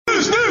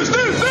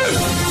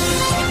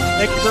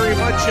Thank you very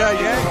much,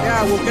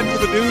 we'll get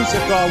to the news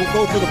and we'll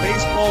go through the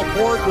baseball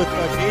board with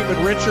Gabe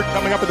and Richard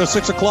coming up at the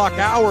 6 o'clock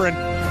hour.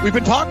 And we've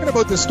been talking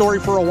about this story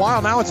for a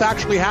while. Now it's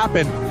actually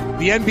happened.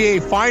 The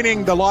NBA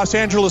fining the Los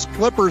Angeles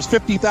Clippers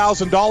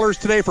 $50,000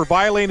 today for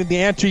violating the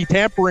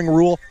anti-tampering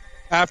rule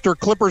after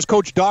Clippers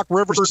coach Doc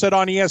Rivers said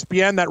on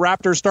ESPN that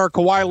Raptors star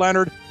Kawhi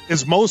Leonard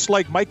is most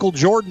like Michael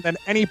Jordan than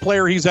any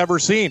player he's ever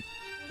seen.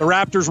 The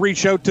Raptors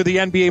reached out to the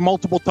NBA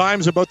multiple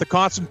times about the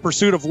constant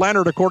pursuit of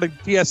Leonard, according to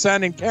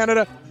TSN in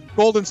Canada.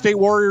 Golden State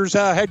Warriors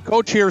head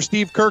coach here,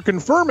 Steve Kerr,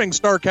 confirming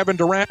star Kevin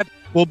Durant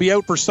will be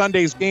out for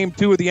Sunday's Game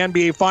 2 of the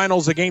NBA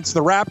Finals against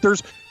the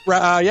Raptors.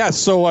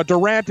 So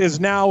Durant is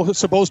now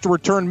supposed to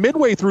return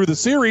midway through the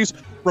series.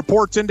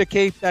 Reports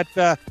indicate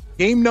that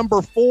game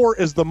number 4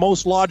 is the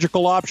most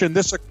logical option.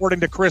 This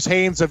according to Chris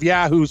Haynes of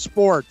Yahoo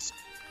Sports.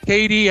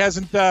 KD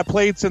hasn't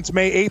played since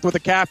May 8th with a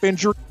calf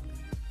injury.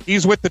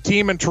 He's with the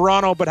team in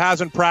Toronto but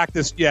hasn't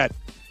practiced yet.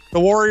 The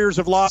Warriors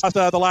have lost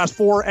the last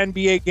 4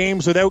 NBA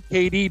games without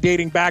KD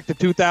dating back to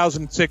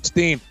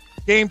 2016.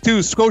 Game 2,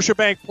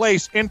 Scotiabank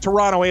Place in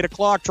Toronto, 8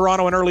 o'clock.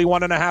 Toronto an early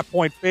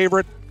 1.5-point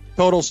favorite.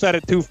 Total set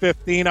at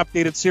 215.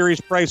 Updated series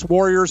price.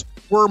 Warriors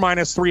were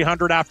minus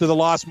 300 after the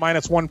loss,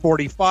 minus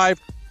 145.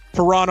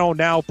 Toronto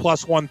now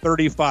plus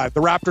 135.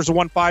 The Raptors have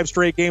won 5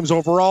 straight games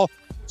overall.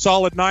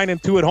 Solid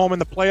 9-2 at home in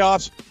the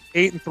playoffs.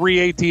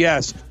 8-3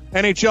 ATS.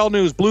 NHL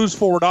news. Blues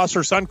forward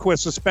Oscar Sundqvist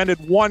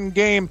suspended 1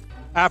 game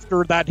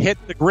after that hit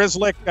to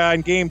Grzelcyk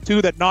in Game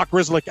 2 that knocked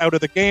Grzelcyk out of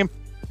the game.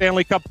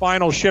 Stanley Cup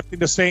Finals shifting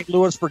to St.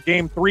 Louis for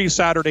Game 3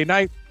 Saturday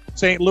night.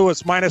 St.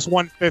 Louis minus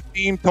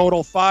 115,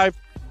 total 5.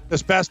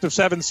 This best of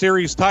 7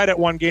 series tied at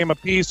 1 game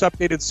apiece.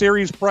 Updated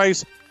series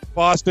price,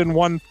 Boston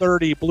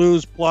 130,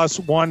 Blues plus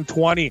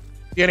 120.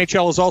 The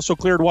NHL has also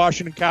cleared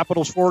Washington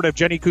Capitals forward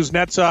Evgeny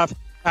Kuznetsov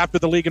after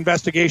the league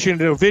investigation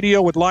into a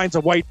video with lines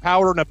of white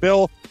powder and a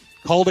bill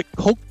called it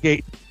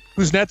Cokegate.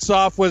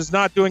 Kuznetsov was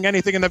not doing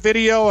anything in the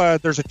video.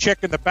 There's a chick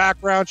in the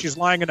background. She's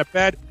lying in a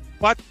bed.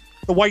 But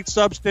the white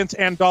substance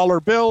and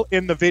dollar bill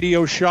in the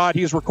video shot.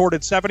 He's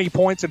recorded 70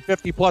 points and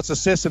 50-plus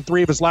assists in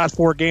 3 of his last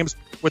 4 games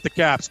with the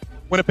Caps.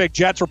 Winnipeg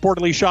Jets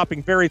reportedly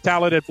shopping very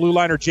talented blue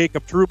liner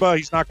Jacob Trouba.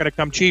 He's not going to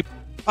come cheap.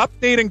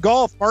 Update in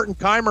golf. Martin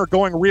Keimer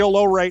going real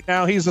low right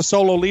now. He's the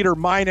solo leader,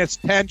 minus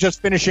 10, just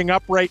finishing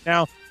up right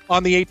now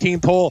on the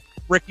 18th hole.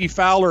 Ricky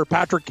Fowler,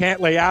 Patrick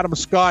Cantlay, Adam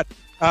Scott,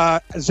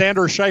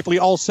 Xander Schauffele,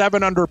 all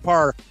 7 under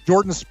par.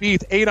 Jordan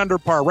Spieth, 8 under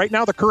par. Right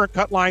now, the current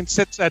cut line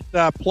sits at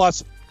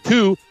plus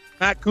 2.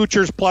 Matt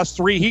Kuchar's plus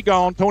 3. He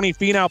gone. Tony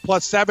Finau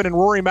plus 7. And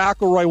Rory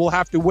McIlroy will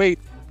have to wait.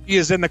 He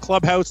is in the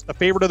clubhouse. The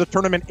favorite of the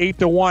tournament,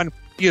 8-1.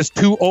 He is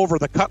 2 over.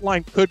 The cut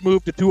line could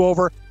move to 2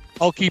 over.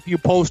 I'll keep you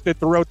posted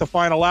throughout the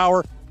final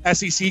hour.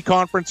 SEC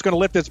Conference going to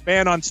lift its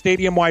ban on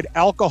stadium-wide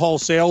alcohol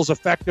sales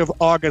effective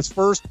August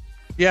 1st.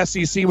 The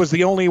SEC was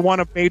the only one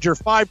of major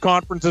 5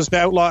 conferences to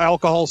outlaw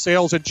alcohol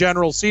sales in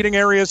general seating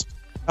areas.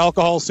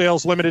 Alcohol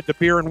sales limited to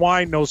beer and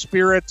wine, no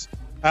spirits.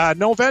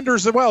 No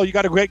vendors as well. You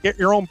got to get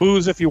your own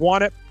booze if you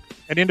want it.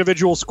 And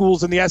individual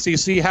schools in the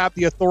SEC have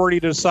the authority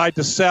to decide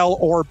to sell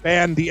or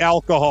ban the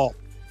alcohol.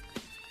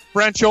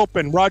 French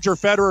Open, Roger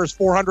Federer's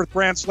 400th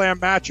Grand Slam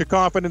match, a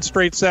confident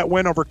straight set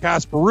win over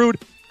Casper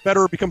Ruud.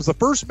 Federer becomes the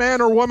first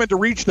man or woman to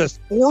reach this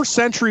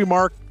 4-century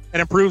mark and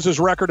improves his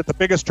record at the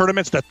biggest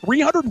tournaments to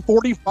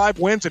 345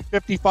 wins and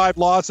 55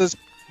 losses.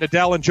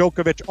 Nadal and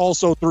Djokovic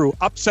also through.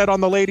 Upset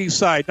on the ladies'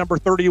 side, number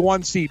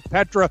 31 seed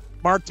Petra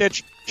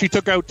Martic. She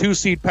took out 2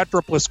 seed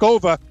Petra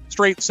Pliskova.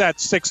 Straight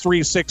sets, 6-3,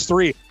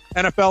 6-3.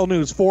 NFL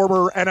news,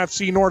 former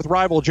NFC North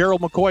rival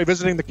Gerald McCoy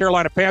visiting the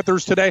Carolina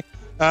Panthers today.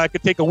 It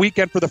could take a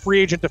weekend for the free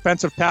agent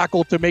defensive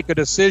tackle to make a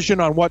decision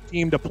on what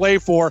team to play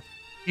for.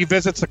 He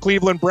visits the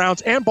Cleveland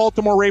Browns and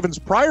Baltimore Ravens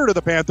prior to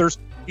the Panthers.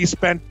 He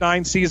spent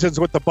 9 seasons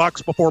with the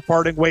Bucs before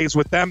parting ways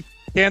with them.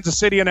 Kansas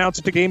City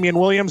announced that Damian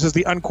Williams is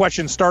the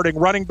unquestioned starting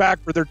running back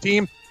for their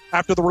team.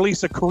 After the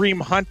release of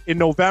Kareem Hunt in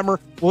November,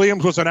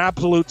 Williams was an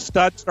absolute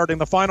stud starting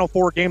the final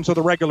 4 games of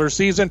the regular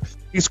season.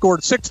 He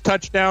scored 6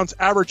 touchdowns,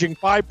 averaging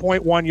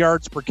 5.1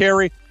 yards per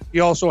carry. He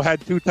also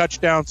had 2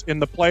 touchdowns in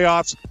the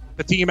playoffs.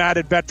 The team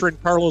added veteran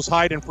Carlos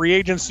Hyde in free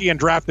agency and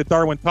drafted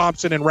Darwin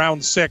Thompson in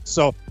round 6.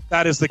 So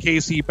that is the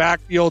KC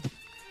backfield.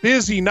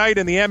 Busy night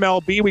in the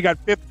MLB. We got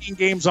 15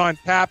 games on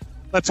tap.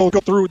 Let's go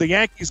through the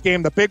Yankees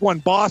game, the big one,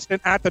 Boston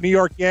at the New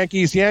York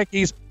Yankees.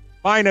 Yankees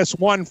minus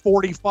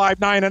 145,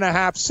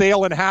 9.5.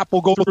 Sale and Hap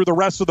will go through the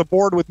rest of the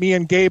board with me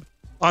and Gabe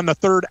on the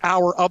 3rd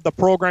hour of the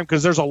program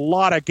because there's a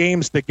lot of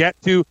games to get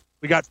to.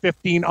 We got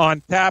 15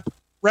 on tap.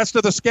 Rest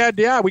of the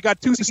sched, we got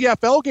 2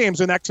 CFL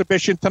games in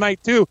exhibition tonight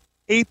too.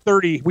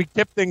 8:30, we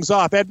tip things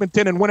off.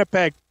 Edmonton and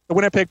Winnipeg. The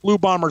Winnipeg Blue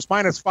Bombers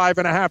minus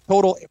 5.5,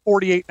 total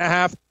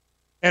 48.5.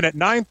 And at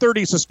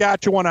 9:30,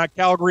 Saskatchewan at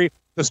Calgary.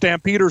 The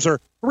Stampeders are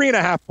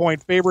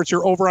 3.5-point favorites.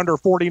 You're over under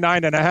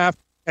 49.5.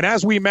 And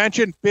as we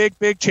mentioned,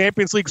 big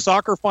Champions League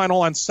soccer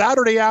final on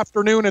Saturday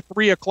afternoon at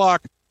 3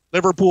 o'clock.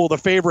 Liverpool, the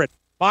favorite,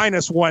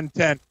 minus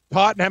 110.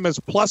 Tottenham is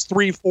plus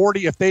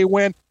 340 if they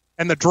win.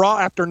 And the draw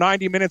after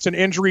 90 minutes in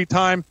injury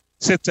time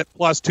sits at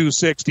plus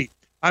 260.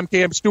 I'm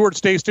Cam Stewart.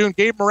 Stay tuned.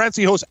 Gabe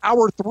Morency hosts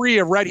Hour 3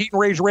 of Red Heat and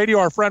Rage Radio.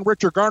 Our friend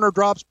Richard Garner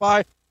drops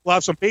by. We'll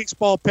have some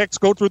baseball picks,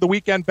 go through the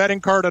weekend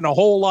betting card, and a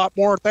whole lot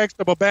more. Thanks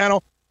to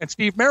Babano and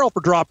Steve Merrill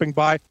for dropping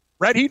by.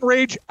 Red Heat and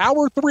Rage,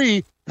 Hour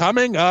 3,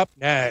 coming up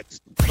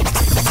next.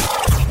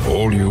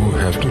 All you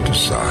have to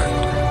decide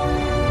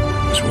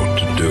is what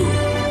to do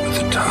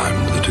with the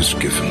time that is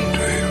given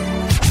to you.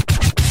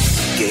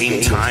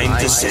 Game time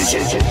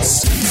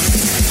decisions.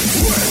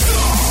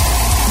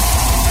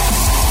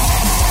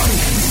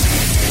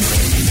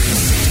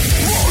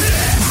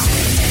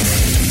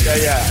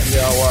 Yeah.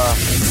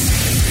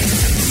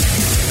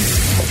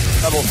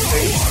 Level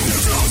stage.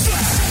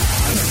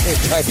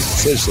 Game time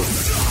decision.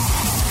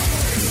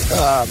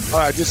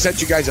 I just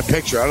sent you guys a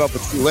picture. I don't know if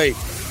it's too late.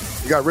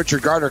 We got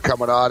Richard Garner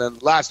coming on,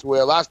 and last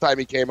time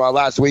he came on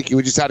last week,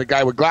 we just had a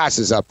guy with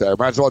glasses up there.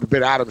 Might as well have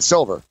been Adam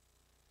Silver.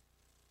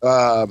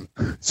 But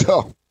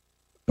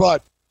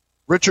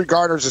Richard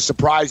Garner's a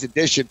surprise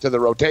addition to the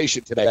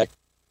rotation today,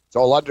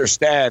 so I'll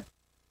understand.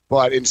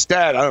 But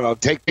instead, I don't know,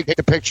 take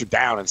the picture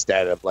down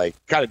instead of, like,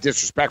 kind of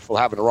disrespectful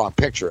having the wrong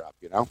picture up,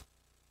 you know?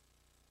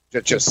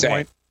 Just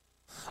saying.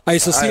 All right,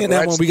 so seeing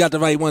that one, we got the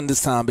right one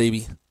this time,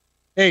 baby.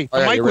 Hey,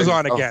 the mic was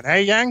on again.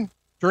 Hey, Yang,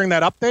 during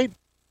that update?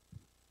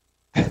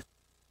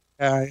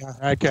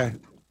 Okay.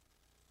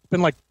 It's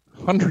been like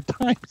 100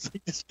 times.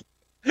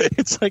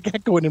 It's like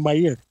echoing in my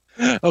ear.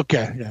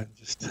 Okay, yeah,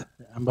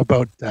 I'm not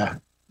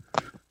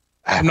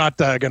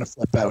going to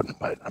flip out,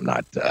 but I'm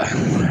not. You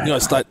going to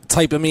start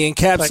typing me in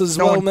caps as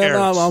well, man?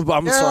 I'm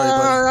sorry,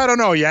 buddy. I don't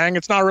know, Yang.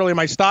 It's not really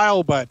my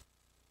style, but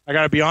I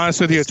got to be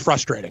honest with you, it's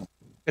frustrating.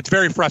 It's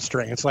very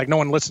frustrating. It's like no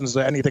one listens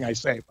to anything I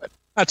say, but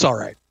that's all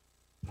right.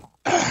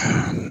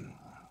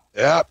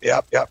 Yep.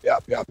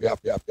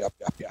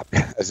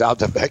 As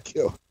Alta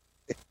Vecchio.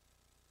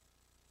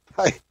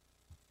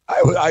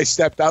 I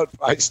stepped out.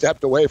 I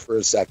stepped away for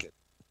a second.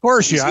 Of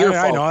course, yeah.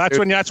 I know. That's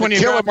when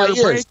you grab my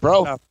your ears, break,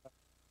 bro.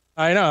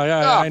 I know.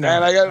 Yeah, I know.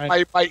 Man, I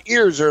got my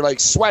ears are like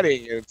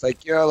sweating, and it's like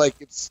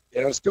it's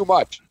too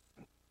much.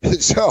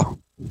 So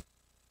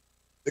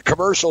the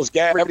commercials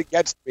everybody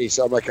gets to me.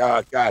 So I'm like,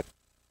 oh God,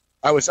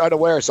 I was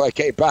unaware, so I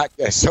came back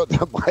there. So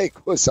the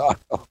mic was on.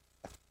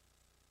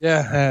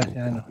 Yeah, I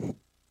know.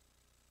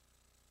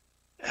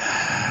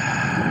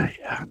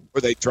 Yeah.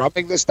 Were they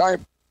drumming this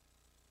time?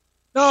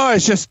 No,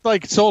 it's just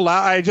like so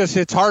loud.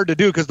 It's hard to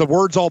do because the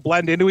words all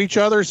blend into each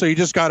other. So you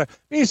just gotta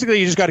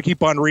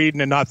keep on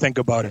reading and not think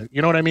about it.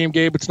 You know what I mean,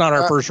 Gabe? It's not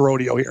our first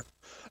rodeo here.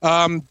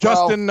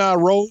 Justin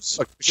Rose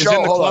is in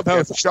the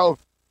clubhouse. The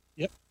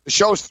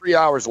show's 3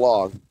 hours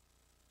long.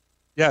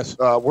 Yes.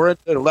 We're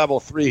at level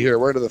 3 here.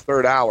 We're into the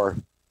third hour.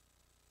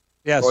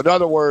 Yes. So in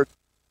other words,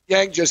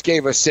 Yang just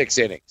gave us 6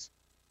 innings.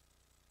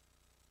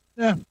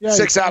 Yeah.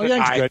 6 out of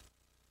 9. Good.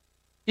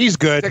 He's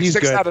good. He's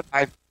 6 good. out of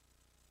 9.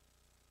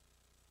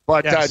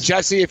 But yes.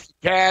 Jesse, if you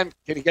can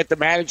you get the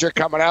manager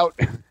coming out?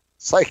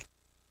 It's like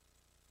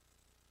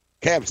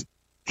Cam's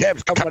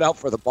coming out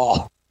for the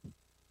ball.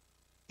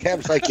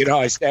 Cam's like,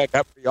 I stand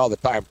up for you all the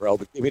time, bro,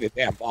 but give me the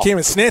damn ball. Cam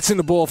is snatching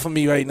the ball from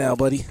me right now,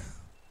 buddy.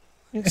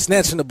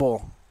 Snatching the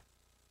ball.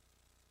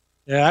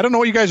 Yeah, I don't know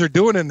what you guys are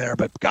doing in there,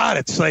 but God,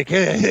 it's like,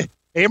 hey,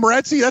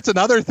 Morency, that's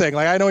another thing.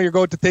 Like, I know you're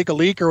going to take a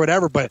leak or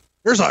whatever, but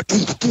there's a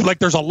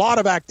lot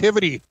of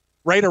activity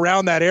right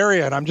around that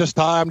area, and I'm just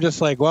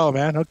like, well,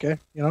 man, okay,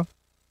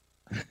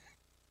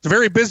 It's a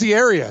very busy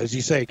area, as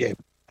you say, Gabe.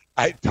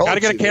 I told Got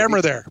to get a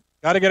camera there.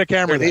 Got to get a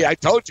camera there. I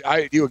told you.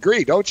 You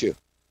agree, don't you?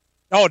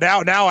 Oh,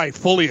 now I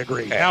fully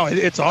agree. Now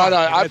it's on. No,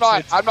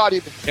 I'm not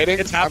even kidding.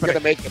 It's happening. I'm going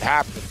to make it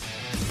happen.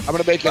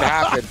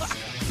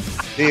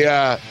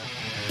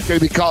 It's going to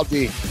be called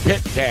the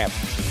Pit Cam.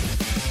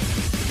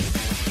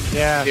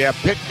 Yeah,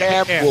 Pit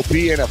Cam will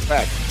be in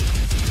effect.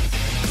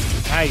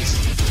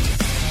 Nice.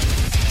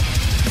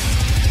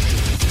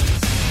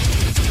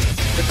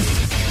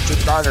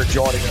 Richard Garner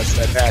joining us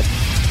at that.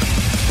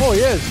 Oh,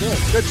 he is. Yeah,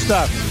 good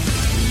stuff.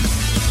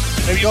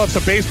 Maybe you'll have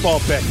some baseball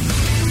picks.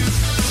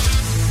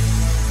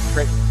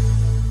 Great.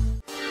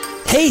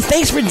 Hey,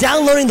 thanks for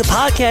downloading the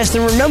podcast.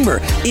 And remember,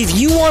 if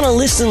you want to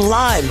listen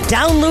live,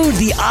 download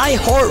the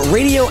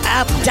iHeartRadio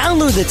app,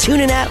 download the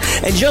TuneIn app,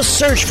 and just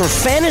search for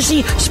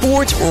Fantasy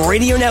Sports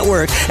Radio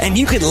Network, and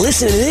you can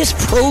listen to this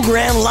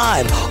program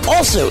live.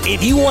 Also,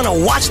 if you want to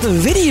watch the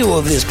video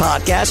of this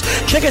podcast,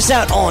 check us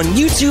out on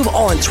YouTube,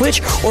 on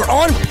Twitch, or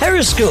on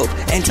Periscope,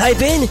 and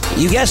type in,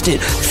 you guessed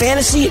it,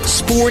 Fantasy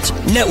Sports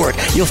Network.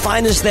 You'll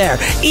find us there.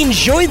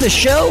 Enjoy the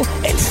show,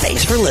 and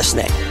thanks for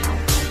listening.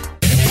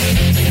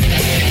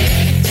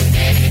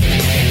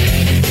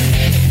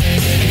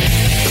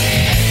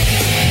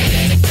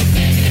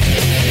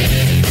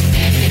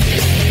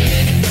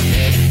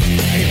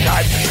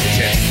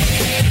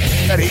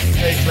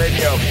 Heat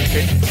Radio,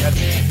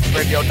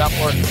 Radio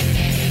Network,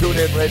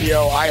 TuneIn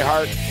Radio,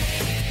 iHeart,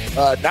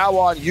 now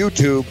on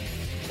YouTube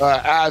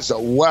as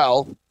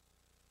well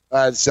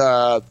as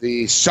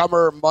the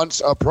summer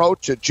months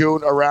approach.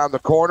 June around the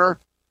corner.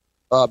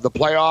 The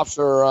playoffs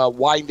are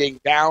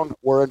winding down.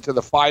 We're into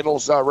the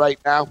finals right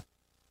now.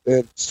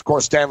 It's, of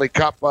course, Stanley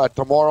Cup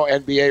tomorrow.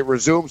 NBA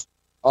resumes.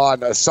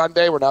 on a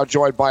Sunday. We're now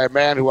joined by a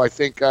man who I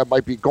think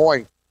might be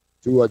going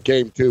to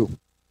Game 2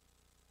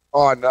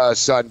 on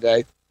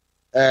Sunday.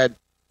 And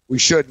we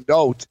should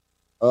note,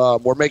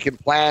 we're making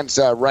plans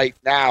right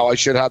now. I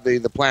should have the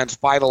plans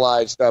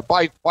finalized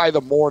by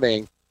the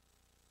morning.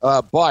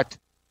 But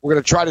we're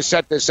going to try to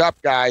set this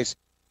up, guys,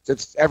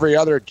 since every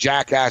other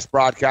jackass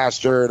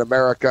broadcaster in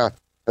America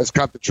has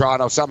come to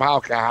Toronto.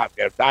 Somehow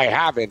I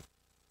haven't.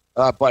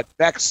 But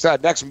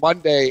next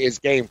Monday is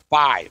Game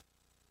 5.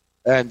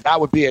 And that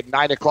would be at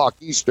 9 o'clock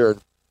Eastern.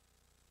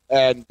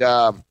 And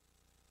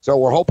so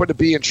we're hoping to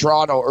be in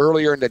Toronto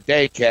earlier in the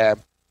day, Cam.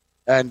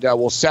 And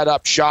we'll set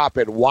up shop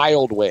at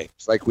Wild Wings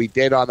like we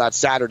did on that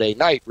Saturday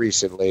night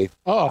recently.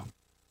 Oh,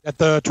 at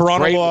the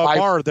Toronto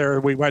bar there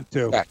we went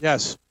to. Yeah.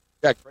 Yes.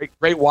 Yeah,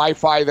 great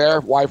Wi-Fi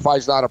there.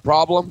 Wi-Fi's not a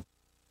problem.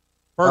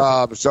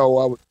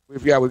 So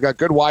we've got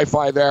good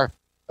Wi-Fi there.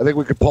 I think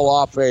we could pull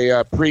off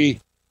a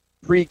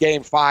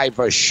pre-Game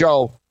 5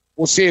 show.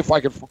 We'll see if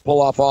I can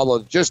pull off all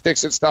the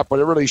logistics and stuff, but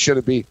it really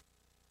shouldn't be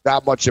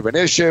that much of an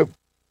issue.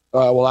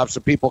 We'll have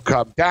some people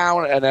come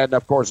down and then,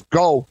 of course,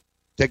 go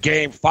to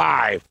Game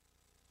 5.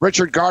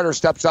 Richard Garner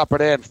steps up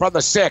and in from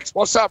the 6.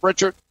 What's up,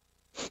 Richard?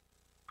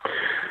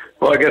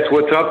 Well, I guess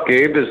what's up,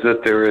 Gabe, is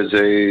that there is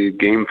a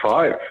Game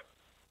 5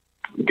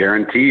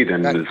 guaranteed.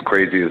 And as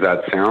crazy as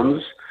that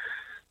sounds,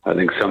 I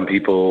think some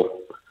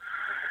people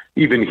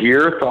even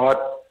here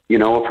thought,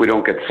 if we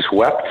don't get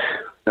swept,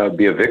 that would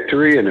be a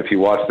victory. And if you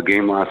watched the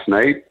game last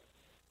night,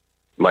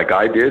 like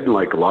I did,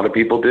 like a lot of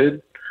people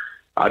did,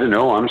 I don't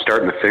know, I'm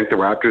starting to think the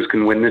Raptors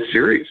can win this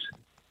series.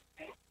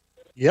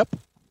 Yep.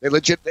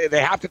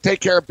 They have to take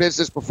care of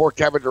business before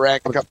Kevin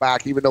Durant can come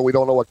back, even though we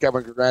don't know what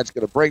Kevin Durant's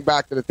going to bring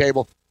back to the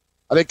table.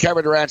 I think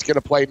Kevin Durant's going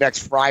to play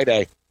next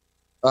Friday,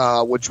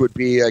 which would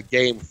be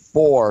Game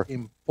 4.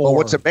 But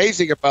what's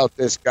amazing about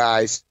this,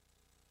 guys,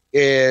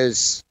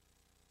 is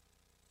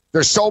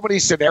there's so many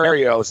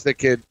scenarios that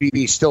could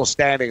be still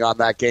standing on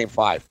that Game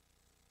 5.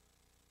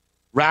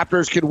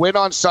 Raptors can win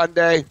on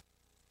Sunday,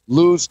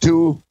 lose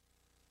 2,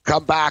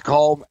 come back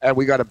home, and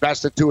we got a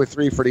best of 2 or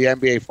 3 for the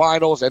NBA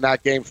Finals, and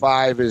that Game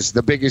 5 is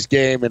the biggest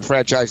game in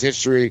franchise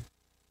history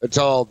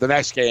until the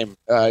next game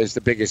is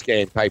the biggest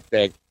game type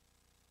thing.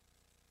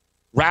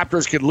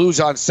 Raptors can lose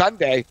on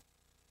Sunday,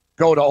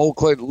 go to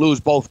Oakland, lose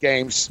both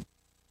games,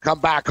 come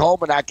back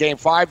home, and that Game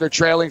 5, they're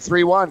trailing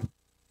 3-1.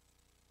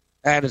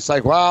 And it's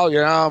like,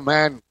 well,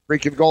 man,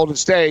 freaking Golden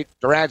State,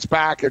 Durant's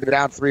back, and they're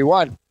down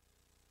 3-1.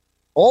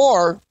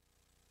 Or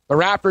the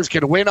Raptors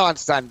can win on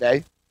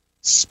Sunday,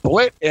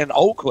 split in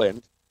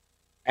Oakland,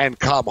 and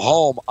come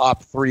home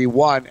up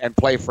 3-1 and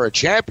play for a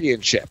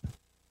championship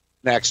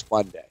next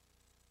Monday.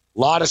 A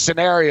lot of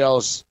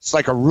scenarios. It's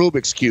like a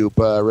Rubik's Cube,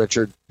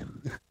 Richard.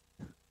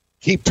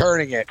 Keep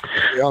turning it.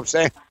 You know what I'm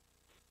saying?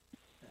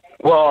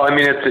 Well, I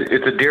mean,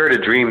 it's a dare to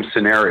dream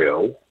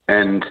scenario.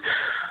 And,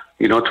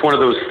 it's one of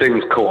those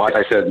things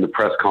Kawhi said in the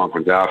press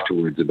conference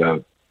afterwards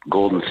about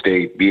Golden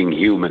State being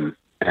human.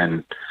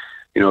 And,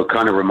 it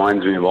kind of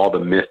reminds me of all the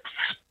myths,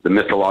 the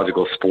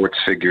mythological sports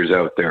figures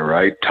out there,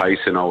 right?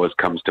 Tyson always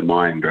comes to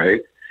mind,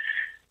 right?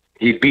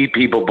 He beat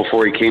people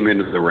before he came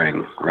into the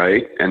ring,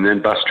 right? And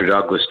then Buster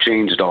Douglas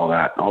changed all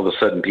that. All of a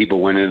sudden,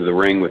 people went into the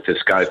ring with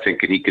this guy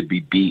thinking he could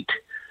be beat.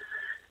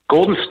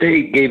 Golden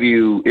State gave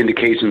you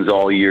indications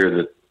all year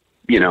that,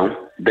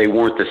 they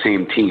weren't the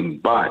same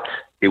team, but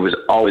it was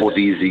always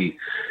easy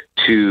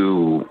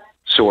to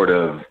sort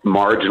of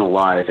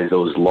marginalize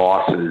those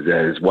losses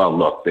as, well,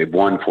 look, they've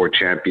won 4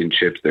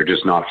 championships. They're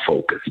just not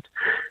focused.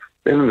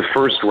 Then in the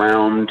first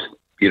round,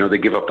 they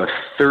give up a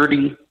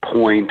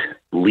 30-point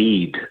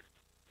lead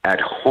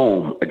at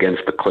home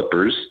against the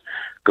Clippers,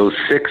 goes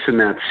 6 in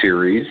that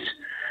series.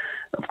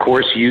 Of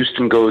course,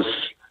 Houston goes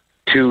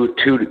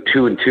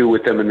 2-2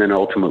 with them and then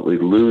ultimately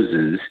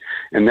loses.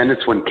 And then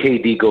it's when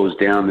KD goes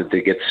down that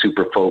they get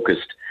super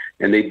focused,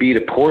 and they beat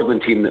a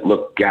Portland team that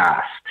looked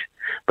gassed.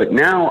 But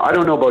now, I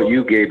don't know about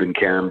you, Gabe and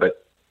Cam,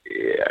 but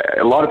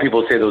a lot of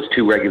people say those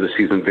 2 regular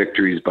season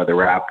victories by the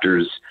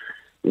Raptors,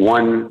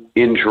 one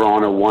in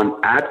Toronto, one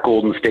at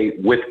Golden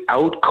State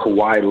without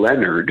Kawhi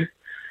Leonard,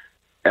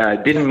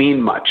 didn't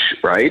mean much,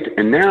 right?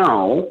 And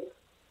now,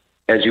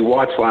 as you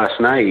watched last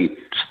night,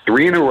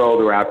 3 in a row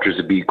the Raptors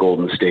have beat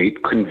Golden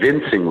State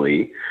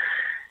convincingly.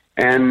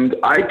 And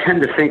I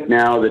tend to think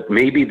now that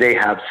maybe they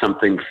have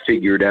something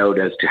figured out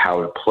as to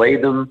how to play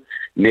them.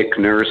 Nick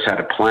Nurse had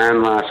a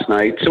plan last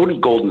night. So did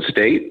Golden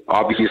State.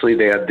 Obviously,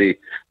 they had the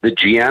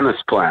Giannis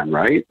plan,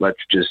 right? Let's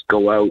just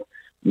go out,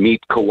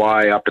 meet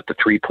Kawhi up at the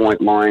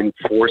 3-point line,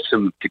 force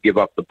him to give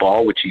up the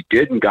ball, which he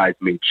did, and guys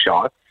made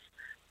shots.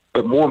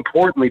 But more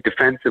importantly,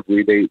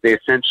 defensively, they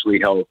essentially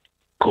held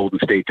Golden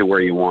State to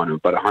where you want them,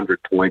 about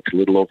 100 points, a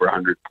little over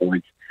 100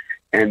 points.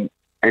 And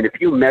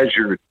if you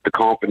measure the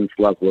confidence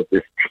level of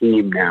this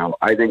team now,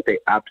 I think they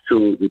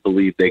absolutely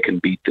believe they can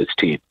beat this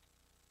team.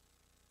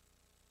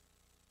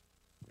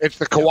 It's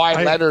the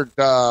Kawhi Leonard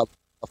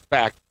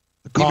effect.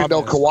 Even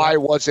though Kawhi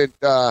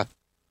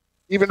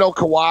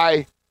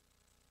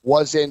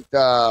wasn't,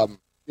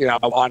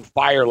 on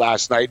fire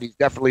last night, he's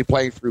definitely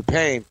playing through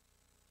pain.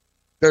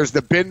 There's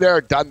the been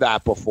there, done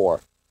that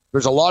before.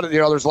 there's a lot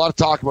of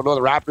talk about,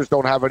 the Raptors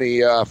don't have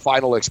any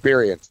final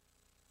experience.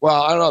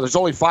 Well, I don't know. There's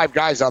only 5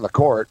 guys on the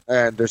court,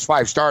 and there's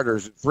 5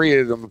 starters. 3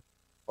 of them,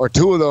 or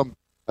 2 of them,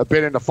 have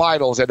been in the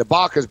finals, and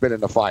Ibaka's been in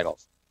the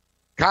finals.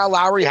 Kyle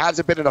Lowry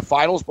hasn't been in the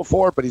finals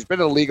before, but he's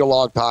been in the league a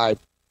long time.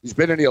 He's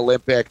been in the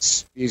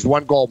Olympics. He's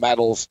won gold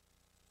medals.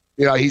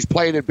 He's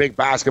played in big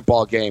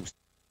basketball games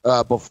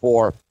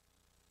before.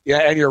 Yeah,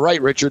 and you're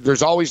right, Richard.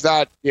 There's always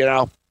that,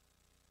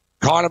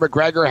 Conor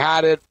McGregor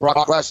had it,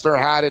 Brock Lesnar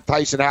had it,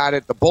 Tyson had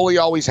it. The bully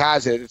always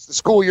has it. It's the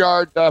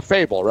schoolyard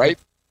fable, right?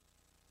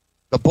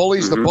 The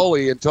bully's the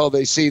bully until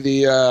they see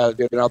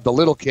the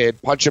little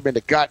kid punch him in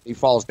the gut and he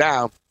falls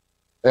down,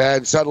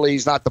 and suddenly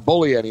he's not the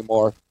bully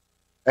anymore,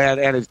 and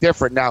it's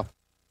different. Now,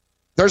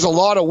 there's a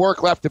lot of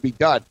work left to be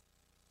done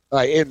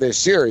in this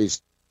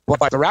series, but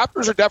the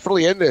Raptors are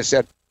definitely in this,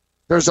 and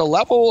there's a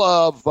level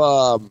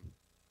of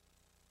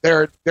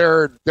they're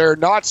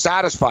not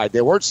satisfied.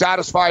 They weren't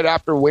satisfied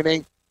after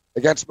winning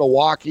against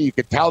Milwaukee. You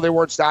could tell they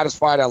weren't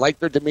satisfied. I like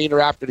their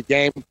demeanor after the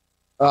game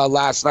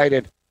last night,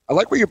 and I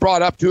like what you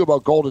brought up too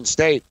about Golden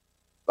State.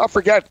 Don't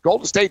forget,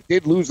 Golden State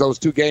did lose those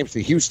 2 games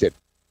to Houston.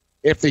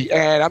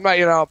 And I'm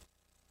not,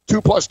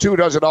 2 + 2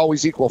 doesn't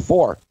always equal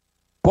 4,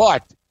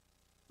 but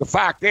the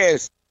fact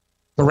is,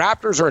 the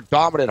Raptors are a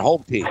dominant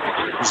home team.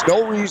 There's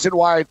no reason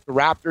why the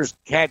Raptors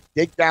can't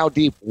dig down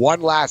deep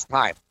one last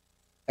time.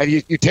 And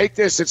you take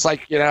this, it's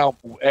like,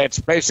 it's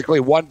basically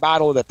one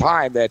battle at a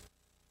time that,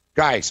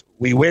 guys,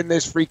 we win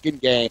this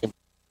freaking game.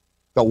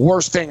 The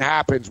worst thing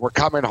happens, we're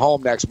coming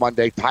home next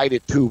Monday, tied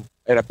at 2,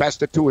 and a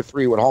best of 2 or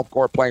 3 with home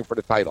court playing for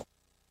the title.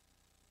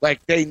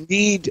 Like, they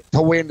need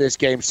to win this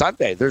game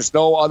Sunday. There's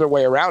no other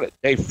way around it.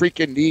 They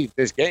freaking need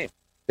this game.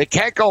 They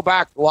can't go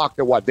back locked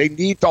to 1. They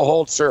need to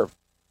hold serve.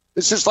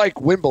 This is like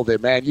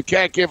Wimbledon, man. You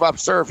can't give up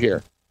serve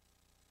here.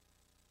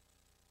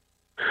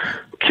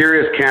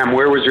 Curious, Cam,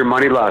 where was your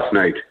money last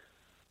night?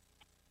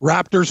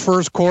 Raptors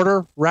first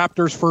quarter,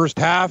 Raptors first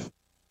half,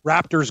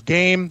 Raptors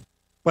game.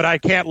 But I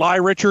can't lie,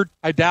 Richard,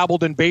 I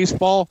dabbled in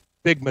baseball.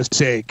 Big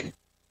mistake.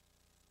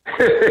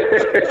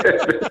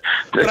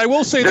 But I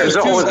will say there's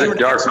always a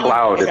dark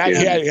cloud.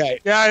 Yeah,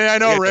 I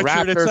know, Richard.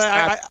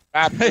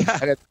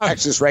 Raptors,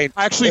 Texas rain.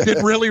 I actually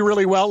did really,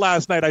 really well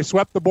last night. I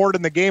swept the board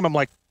in the game. I'm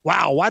like,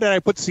 wow, why did I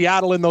put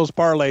Seattle in those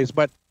parlays?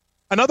 But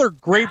another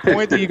great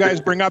point that you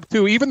guys bring up,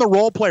 too, even the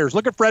role players.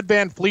 Look at Fred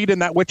VanVleet in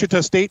that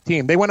Wichita State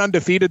team. They went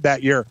undefeated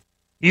that year.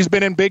 He's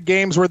been in big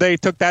games where they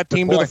took that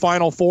team to the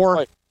Final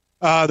Four.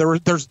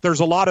 There's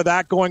a lot of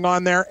that going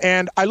on there.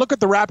 And I look at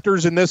the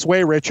Raptors in this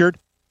way, Richard.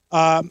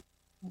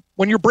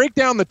 When you break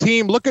down the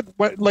team, look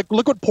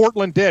what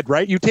Portland did,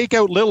 right? You take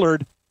out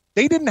Lillard.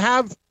 They didn't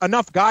have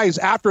enough guys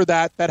after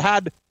that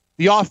had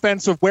the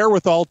offensive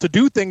wherewithal to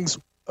do things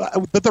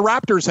that the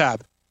Raptors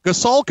have.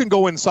 Gasol can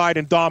go inside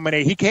and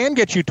dominate. He can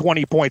get you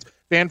 20 points.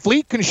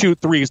 VanVleet can shoot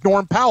threes.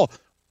 Norm Powell.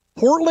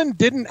 Portland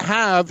didn't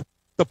have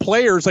the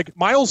players. Like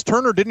Miles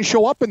Turner didn't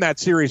show up in that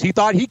series. He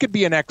thought he could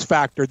be an X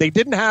factor. They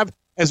didn't have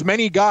as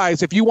many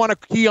guys. If you want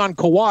to key on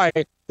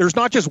Kawhi, there's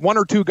not just 1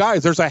 or 2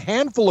 guys. There's a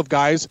handful of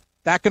guys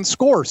that can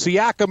score,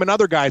 Siakam and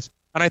other guys.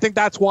 And I think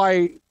that's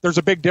why there's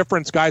a big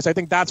difference, guys. I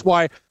think that's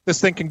why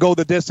this thing can go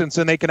the distance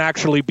and they can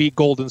actually beat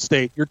Golden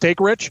State. Your take,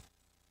 Rich?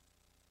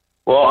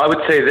 Well, I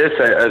would say this.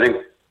 I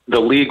think the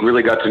league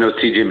really got to know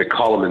C.J.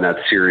 McCollum in that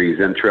series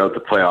and throughout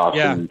the playoffs.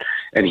 Yeah.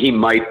 And he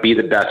might be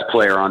the best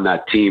player on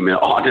that team,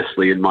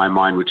 honestly, in my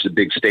mind, which is a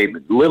big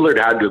statement. Lillard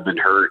had to have been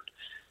hurt.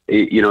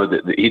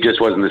 He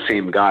just wasn't the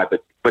same guy.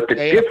 But the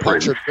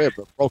difference,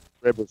 broken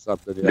rib or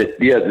something.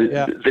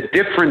 The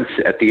difference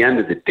at the end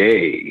of the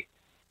day,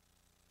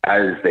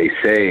 as they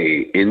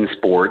say in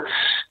sports,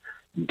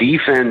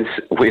 defense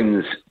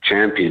wins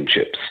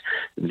championships.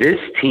 This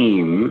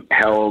team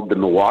held the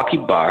Milwaukee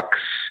Bucks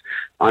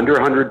under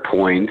 100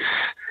 points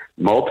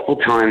multiple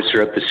times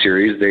throughout the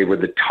series. They were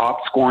the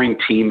top scoring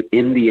team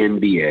in the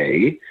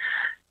NBA.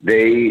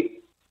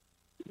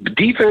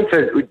 Defense,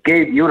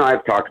 Gabe, you and I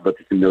have talked about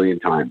this a million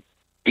times.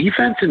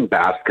 Defense in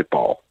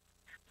basketball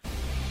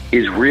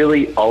is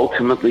really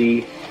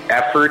ultimately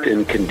effort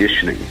and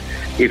conditioning.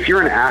 If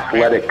you're an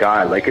athletic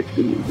guy, like it's,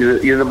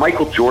 the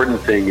Michael Jordan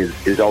thing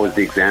is always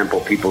the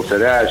example. People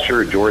said,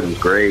 sure, Jordan's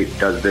great,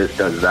 does this,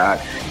 does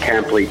that,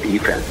 can't play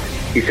defense.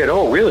 He said,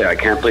 oh, really, I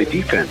can't play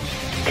defense.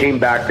 Came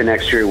back the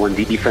next year, won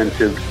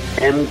defensive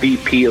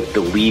MVP of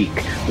the league.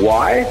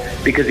 Why?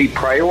 Because he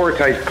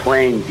prioritized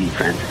playing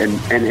defense.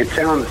 And it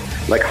sounds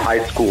like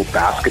high school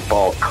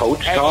basketball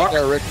coach talk.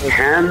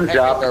 Hands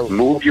up,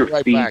 move your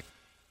feet.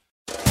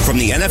 From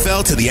the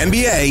NFL to the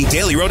NBA,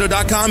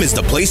 DailyRoto.com is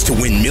the place to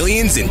win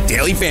millions in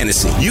daily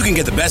fantasy. You can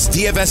get the best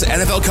DFS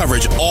NFL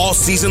coverage all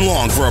season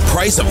long for a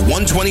price of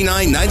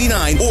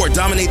 $129.99 or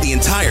dominate the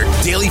entire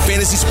daily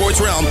fantasy sports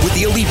realm with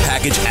the Elite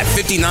Package at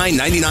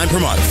 $59.99 per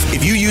month.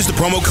 If you use the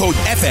promo code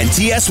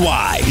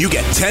FNTSY, you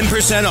get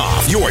 10%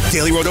 off your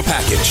Daily Roto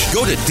package.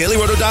 Go to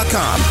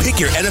DailyRoto.com, pick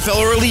your NFL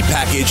or Elite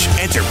Package,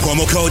 enter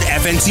promo code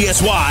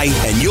FNTSY,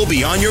 and you'll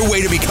be on your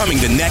way to becoming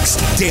the next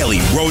Daily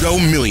Roto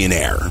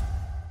millionaire.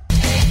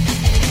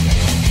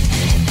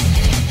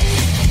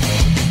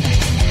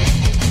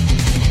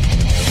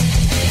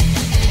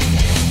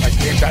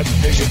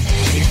 transmission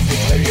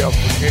radio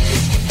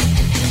continues.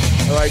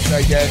 All right,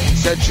 again,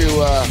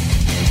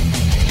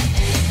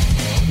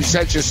 we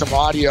sent you some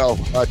audio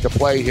to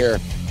play here.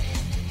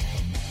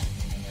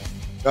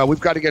 We've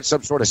got to get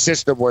some sort of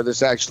system where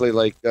this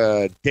actually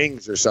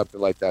dings or something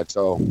like that.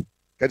 So,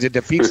 because it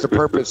defeats the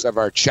purpose of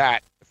our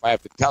chat if I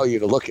have to tell you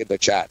to look at the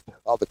chat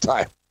all the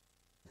time.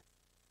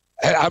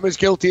 And I'm as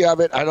guilty of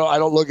it. I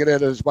don't look at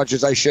it as much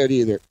as I should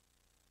either.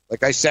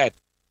 Like I said,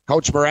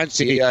 Coach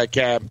Morency,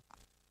 Cam.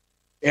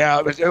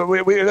 Yeah,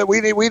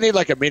 we need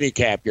like a mini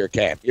camp here,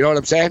 Cam. You know what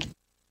I'm saying?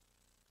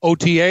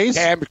 OTAs.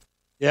 Cam,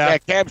 yeah,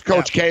 Cam's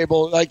Coach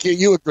Cable. Like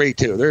you agree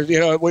too. There's, we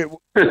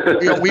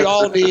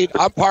all need.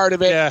 I'm part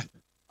of it. Yeah.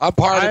 I'm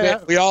part of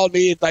it. We all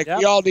need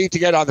we all need to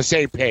get on the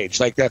same page.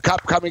 Like the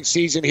upcoming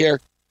season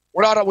here,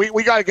 we're not.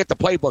 We got to get the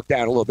playbook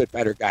down a little bit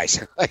better,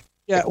 guys.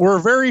 Yeah, we're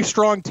a very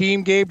strong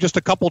team, Gabe. Just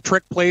a couple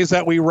trick plays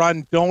that we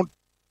run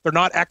they're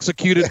not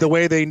executed the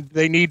way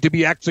they need to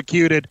be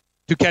executed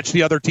to catch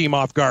the other team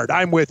off guard.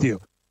 I'm with you.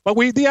 But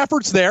the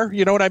effort's there.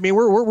 You know what I mean?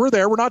 We're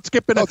there. We're not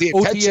skipping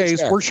OTAs.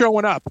 There. We're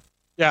showing up.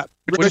 Yeah.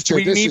 Richard,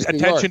 we need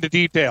attention to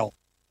detail.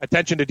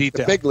 Attention to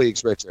detail. The big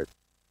leagues, Richard.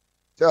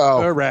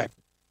 So correct.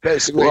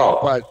 Basically,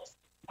 but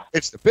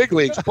it's the big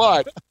leagues,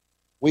 but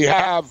we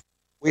have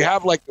we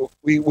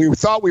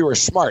thought we were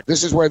smart.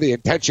 This is where the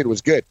intention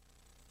was good.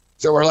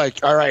 So we're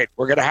like, all right,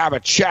 we're going to have a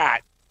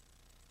chat,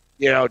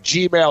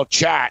 Gmail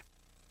chat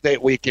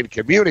that we can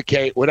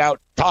communicate without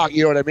talking,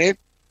 you know what I mean?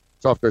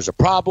 So if there's a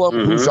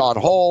problem, who's on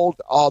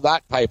hold, all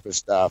that type of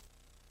stuff.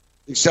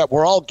 Except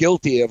we're all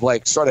guilty of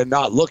sort of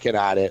not looking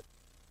at it.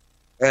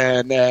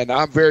 And then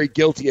I'm very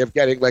guilty of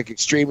getting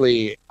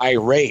extremely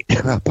irate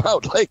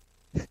about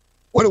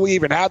what do we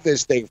even have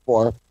this thing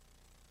for?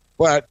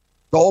 But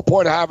the whole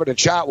point of having a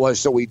chat was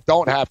so we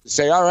don't have to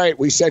say, all right,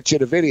 we sent you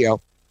the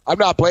video. I'm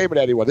not blaming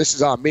anyone. This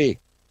is on me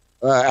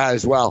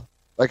as well.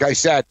 Like I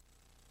said,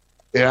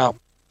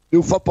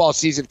 new football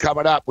season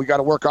coming up. We got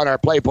to work on our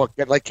playbook.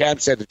 And like Cam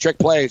said, the trick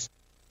plays.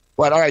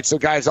 But all right, so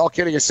guys, all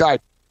kidding aside,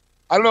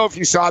 I don't know if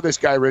you saw this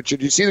guy, Richard.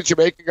 Did you see the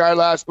Jamaican guy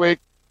last week?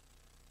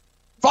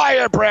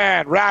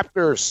 Firebrand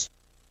Raptors.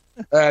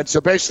 And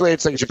so basically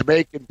it's like a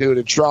Jamaican dude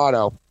in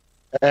Toronto.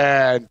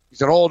 And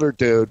he's an older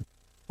dude,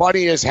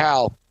 funny as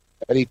hell.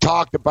 And he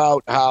talked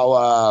about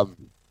how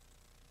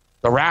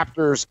the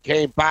Raptors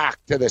came back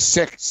to the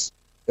 6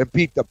 and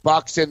beat the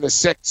Bucks in the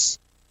 6.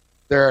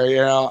 They're,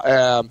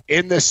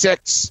 in the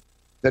 6,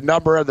 the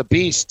number of the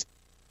beast.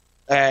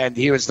 And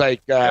he was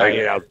like,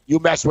 you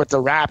mess with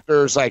the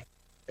Raptors.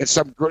 It's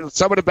some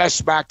of the best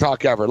smack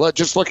talk ever.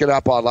 Just look it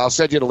up online. I'll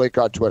send you the link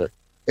on Twitter.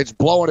 It's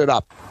blowing it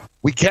up.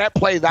 We can't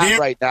play that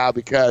right now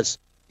because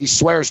he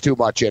swears too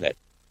much in it.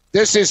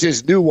 This is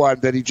his new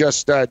one that he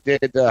just did.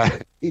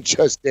 He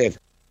just did.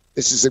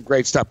 This is some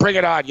great stuff. Bring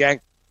it on,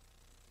 Yang.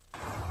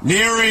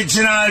 The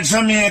original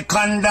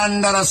Jamaican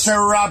dandara say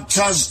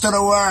raptures to the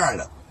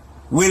world.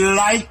 We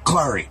like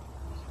curry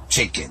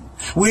chicken.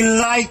 We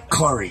like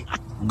curry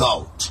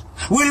goat.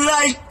 We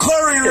like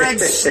curry red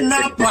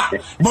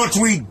snapper. But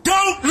we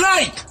don't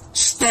like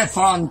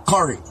Stephen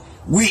Curry.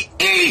 We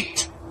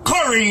eat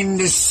curry in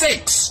the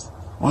 6.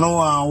 You don't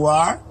want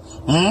war?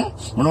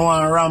 You don't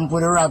want to ramp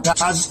with the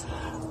raptors?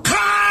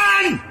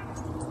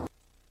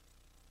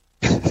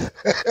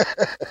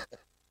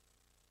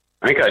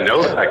 I think I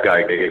know that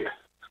guy, Gabe.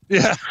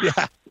 Yeah.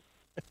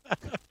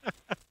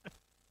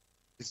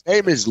 His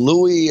name is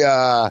Louis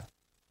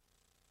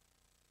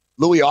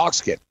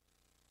Oxkin.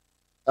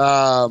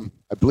 I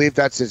believe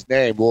that's his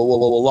name.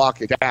 We'll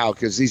lock it down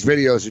because these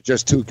videos are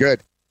just too good.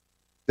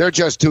 They're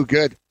just too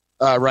good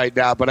right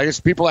now. But I guess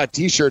people had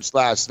T-shirts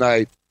last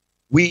night.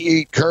 We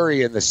eat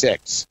curry in the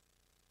 6.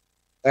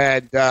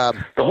 And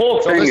the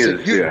whole thing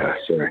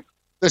sorry.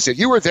 Listen,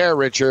 you were there,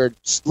 Richard,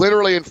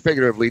 literally and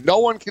figuratively. No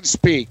one can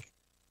speak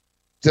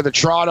to the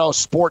Toronto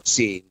sports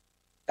scene.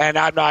 And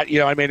I'm not,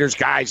 there's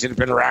guys that have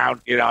been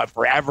around,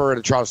 forever in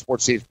the Toronto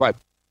sports scene. But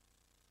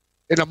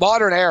in the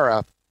modern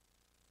era,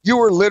 you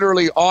were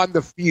literally on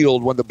the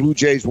field when the Blue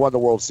Jays won the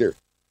World Series.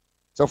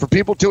 So for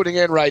people tuning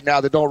in right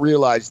now that don't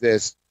realize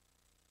this,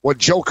 when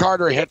Joe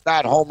Carter hit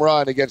that home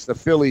run against the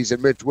Phillies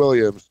and Mitch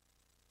Williams,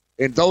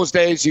 in those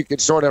days you could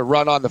sort of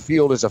run on the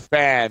field as a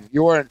fan.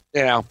 You weren't,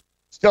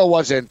 still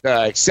wasn't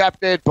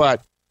accepted, but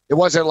it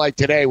wasn't like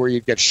today where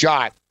you'd get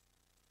shot.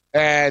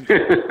 And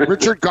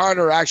Richard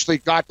Garner actually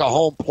got the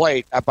home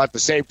plate about the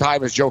same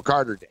time as Joe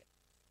Carter did.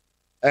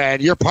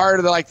 And you're part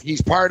of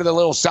he's part of the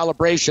little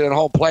celebration at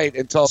home plate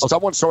until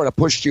someone sort of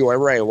pushed you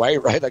away,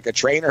 right? Like a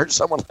trainer or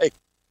someone like.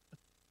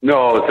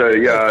 No,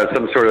 it's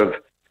some sort of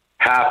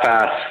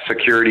half-ass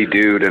security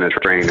dude and a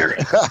trainer.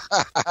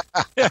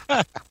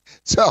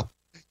 So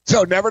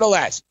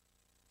nevertheless,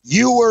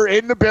 you were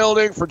in the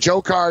building for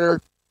Joe Carter.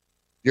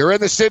 You're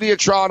in the city of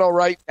Toronto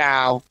right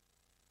now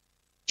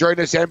during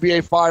this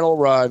NBA final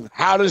run.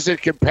 How does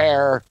it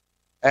compare?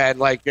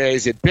 And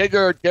is it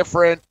bigger,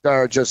 different,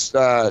 or just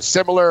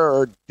similar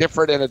or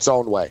different in its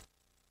own way?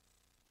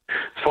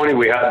 It's funny,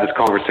 we had this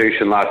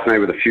conversation last night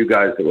with a few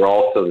guys that were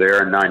also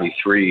there in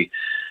 '93,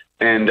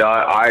 and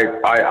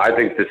I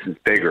think this is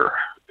bigger.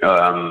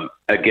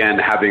 Again,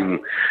 having,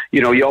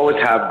 you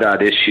always have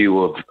that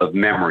issue of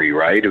memory,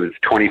 right? It was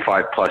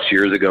 25 plus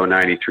years ago,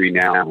 93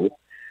 now.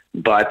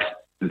 But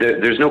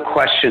there's no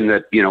question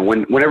that,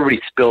 when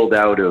everybody spilled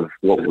out of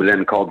what was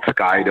then called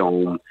Sky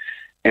Dome,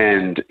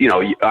 and,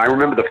 I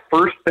remember the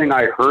first thing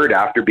I heard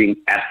after being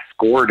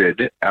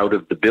escorted out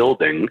of the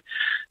building,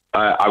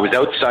 I was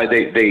outside.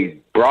 They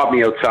brought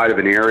me outside of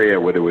an area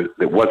where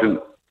it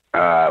wasn't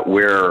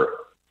where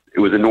it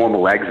was a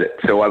normal exit.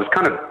 So I was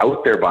kind of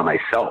out there by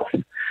myself.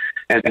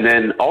 And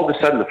then all of a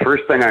sudden, the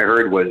first thing I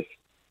heard was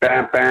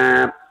bam,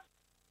 bam,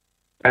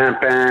 bam,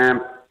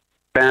 bam,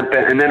 bam,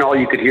 bam. And then all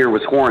you could hear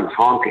was horns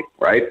honking,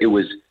 right? It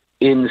was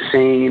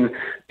insane,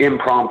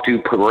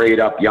 impromptu parade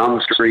up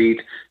Yonge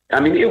Street.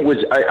 I mean, it was,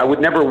 I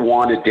would never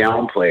want to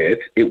downplay it.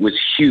 It was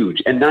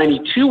huge. And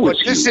 92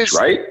 was huge,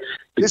 right?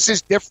 This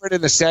is different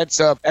in the sense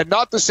of, and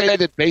not to say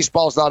that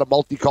baseball is not a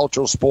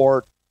multicultural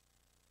sport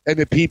and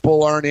that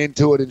people aren't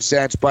into it in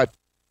sense, but,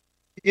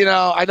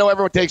 I know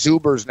everyone takes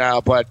Ubers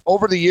now, but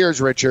over the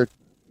years, Richard,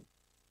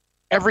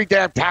 every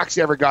damn taxi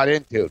I ever got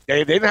into,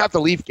 they didn't have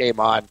the Leaf game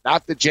on,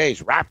 not the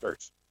Jays,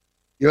 Raptors.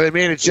 You know what I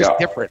mean? It's just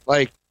different.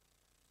 Like,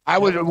 I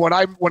would when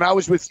I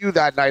was with you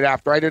that night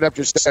after, I ended up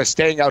just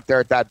staying out there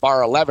at that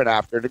bar 11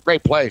 after. It's a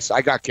great place.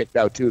 I got kicked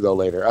out too, though,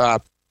 later.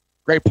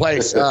 Great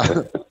place.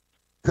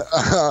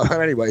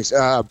 Anyways,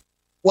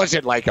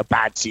 wasn't like a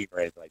bad scene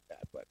or anything like that.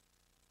 But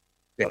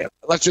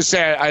let's just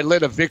say I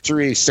lit a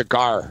Victory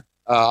cigar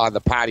on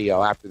the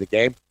patio after the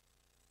game.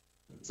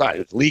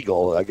 It's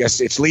legal. I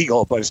guess it's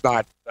legal, but it's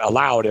not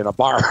allowed in a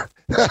bar.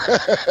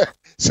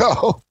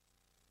 So,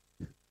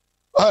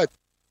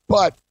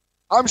 but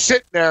I'm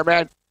sitting there,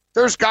 man.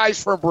 There's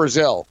guys from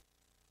Brazil.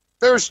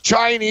 There's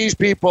Chinese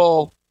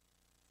people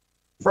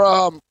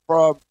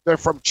they're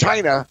from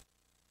China.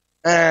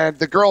 And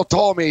the girl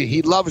told me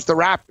he loves the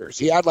Raptors.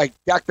 He had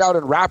decked out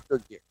in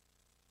Raptor gear.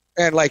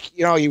 And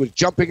he was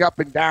jumping up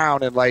and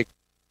down. And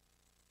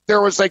there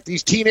was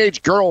these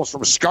teenage girls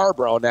from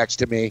Scarborough next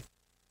to me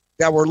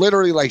that were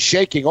literally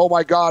shaking. Oh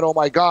my God. Oh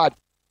my God.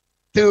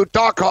 Dude,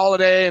 Doc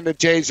Holliday and the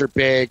Jays are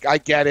big. I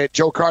get it.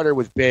 Joe Carter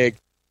was big.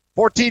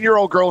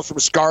 14-year-old girls from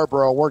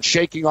Scarborough weren't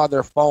shaking on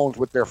their phones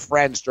with their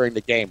friends during the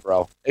game,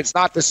 bro. It's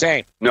not the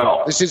same.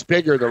 No. This is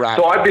bigger, the Raptors.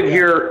 So I've been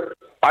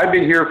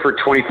here for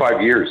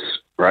 25 years,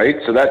 right?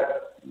 So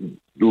that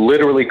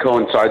literally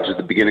coincides with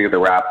the beginning of the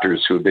Raptors,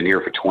 who have been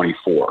here for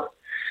 24.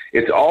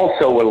 It's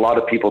also what a lot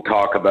of people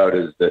talk about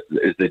is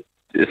the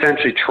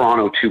essentially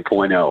Toronto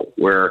 2.0,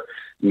 where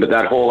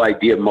that whole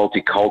idea of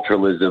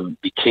multiculturalism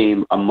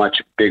became a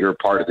much bigger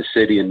part of the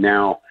city. And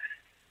now,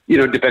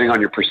 depending on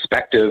your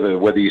perspective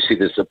of whether you see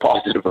this as a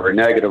positive or a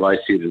negative, I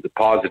see it as a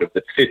positive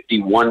that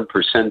 51%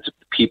 of the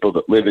people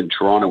that live in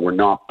Toronto were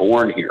not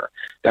born here.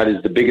 That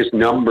is the biggest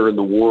number in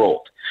the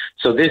world.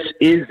 So this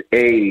is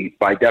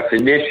by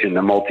definition,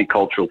 a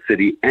multicultural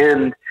city.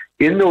 And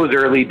in those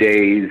early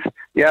days,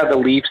 the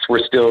Leafs were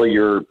still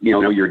your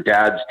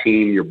dad's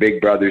team, your big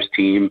brother's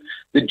team.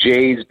 The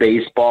Jays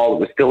baseball,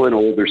 it was still an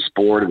older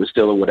sport. It was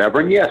still a whatever.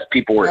 And yes,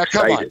 people were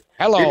excited.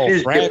 Hello,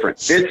 this is different.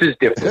 This is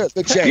different.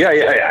 The Jays.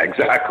 Yeah,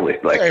 exactly.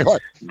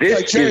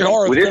 This is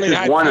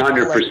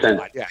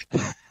 100%.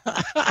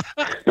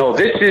 No,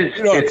 this is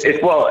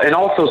it's well, and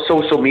also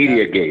social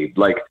media, Gabe.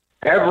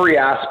 Every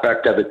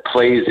aspect of it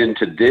plays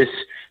into this.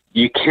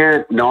 You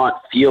can't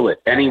not feel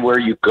it anywhere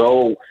you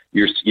go.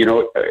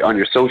 On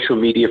your social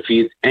media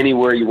feeds,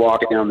 anywhere you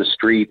walk down the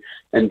street,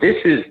 and this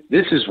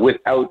is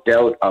without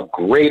doubt a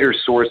greater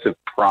source of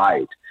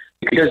pride,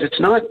 because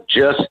it's not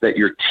just that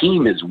your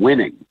team is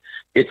winning;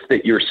 it's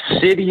that your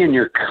city and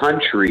your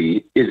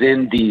country is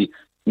in the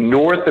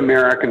North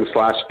American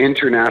 /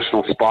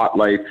 international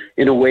spotlight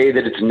in a way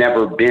that it's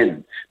never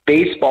been.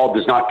 Baseball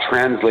does not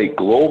translate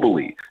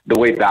globally the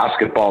way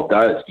basketball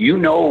does.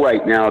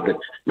 Right now that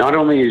not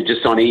only is it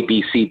just on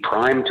ABC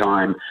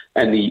primetime,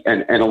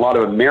 and a lot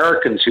of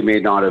Americans who may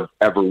not have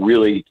ever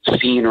really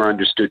seen or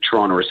understood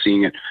Toronto are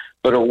seeing it,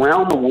 but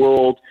around the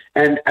world.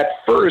 And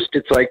at first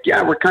it's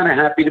we're kind of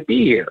happy to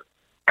be here.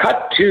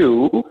 Cut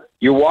to,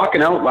 you're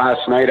walking out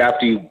last night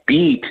after you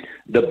beat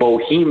the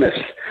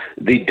Behemoths,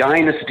 the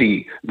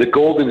Dynasty, the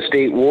Golden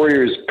State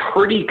Warriors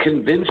pretty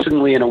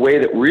convincingly in a way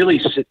that really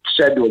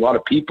said to a lot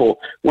of people,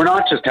 we're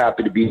not just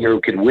happy to be here,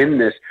 we can win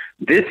this.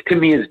 This to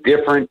me is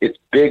different. It's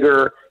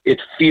bigger.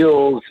 It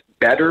feels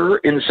better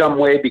in some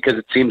way because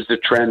it seems to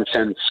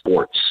transcend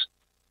sports.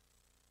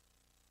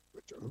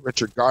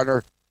 Richard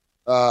Garner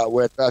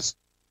with us.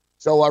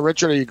 So,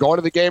 Richard, are you going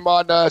to the game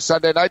on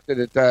Sunday night?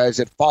 Is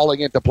it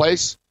falling into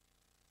place?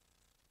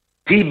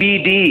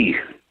 TBD.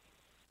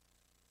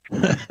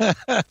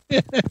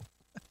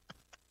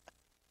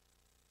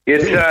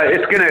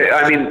 It's gonna.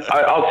 I mean,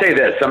 I'll say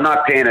this: I'm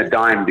not paying a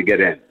dime to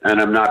get in,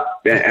 and I'm not.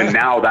 And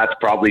now that's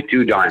probably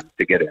 2 dimes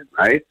to get in,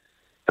 right?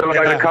 So I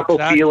got a couple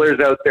feelers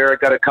out there. I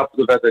got a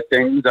couple of other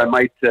things. I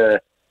might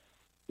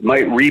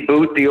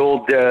reboot the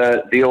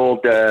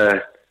old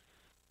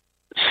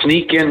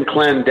sneak in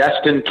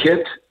clandestine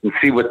kit and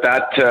see what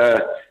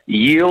that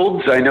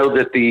yields. I know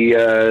that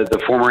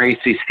the former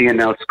ACC and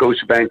now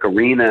Scotiabank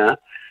Arena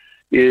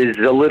is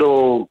a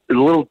little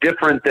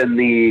different than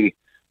the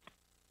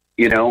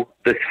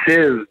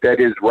sieve that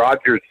is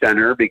Rogers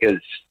Center, because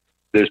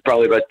there's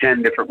probably about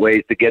 10 different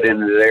ways to get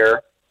into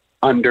there,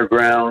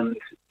 underground,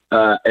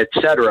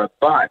 etc.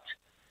 But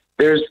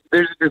there's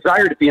a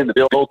desire to be in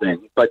the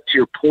building. But to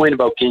your point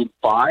about Game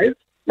 5,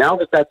 now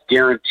that that's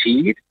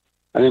guaranteed,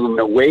 I think I'm going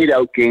to wait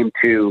out Game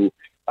 2.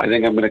 I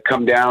think I'm going to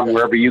come down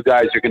wherever you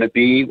guys are going to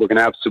be. We're going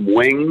to have some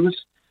wings.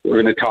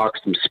 We're going to talk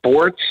some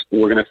sports.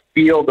 We're going to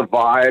feel the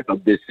vibe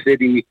of this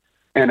city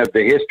and of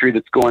the history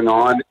that's going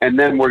on. And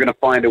then we're going to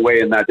find a way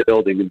in that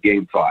building in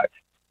Game 5.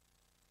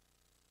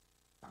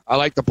 I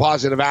like the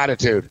positive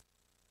attitude.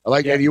 I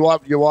like that. You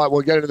want.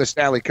 We'll get into the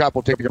Stanley Cup.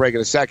 We'll take a break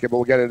in a second, but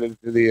we'll get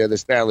into the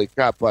Stanley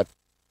Cup. But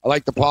I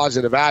like the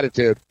positive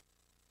attitude.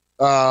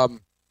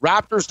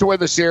 Raptors to win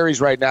the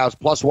series right now is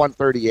plus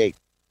 138.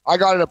 I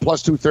got it at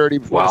plus 230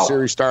 before the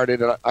series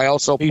started, and I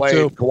also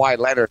played Kawhi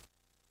Leonard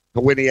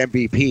to win the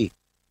MVP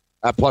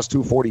at plus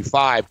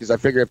 245 because I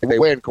figured if they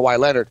win, Kawhi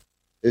Leonard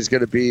is going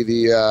to be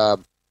the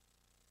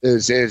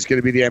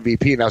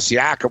MVP. Now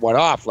Siakam went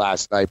off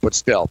last night, but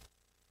still,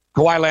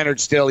 Kawhi Leonard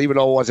still, even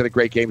though it wasn't a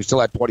great game, he still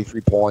had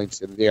 23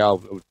 points, and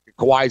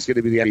Kawhi's going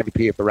to be the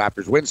MVP if the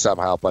Raptors win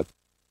somehow. But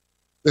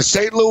the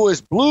St. Louis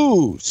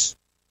Blues,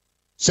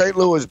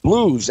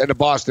 and the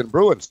Boston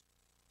Bruins.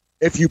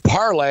 If you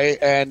parlay,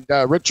 and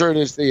Richard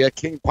is the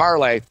king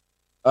parlay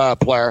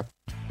player,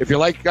 if you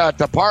like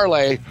to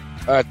parlay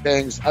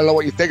things, I don't know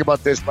what you think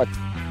about this, but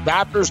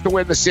Raptors to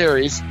win the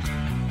series,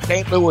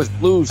 St. Louis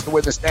Blues to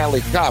win the Stanley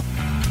Cup,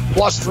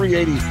 plus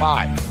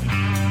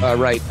 385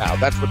 right now.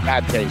 That's what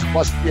that pays.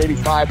 Plus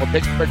 385. We'll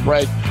take a quick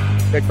break.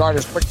 Get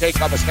Garner's quick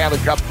take on the Stanley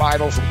Cup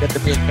Finals. We'll get to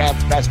be in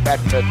Cam's best bet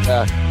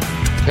and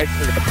take a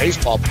look at the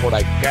baseball board,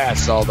 I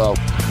guess, although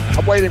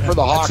I'm waiting for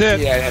the hockey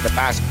and the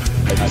basketball.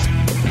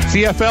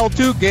 CFL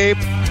too, Gabe.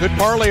 Good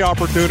parlay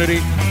opportunity.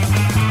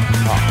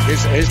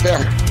 Is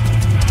there?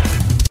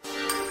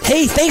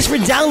 Hey, thanks for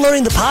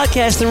downloading the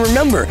podcast. And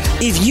remember,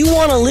 if you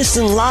want to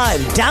listen live,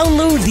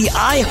 download the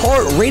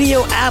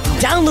iHeartRadio app,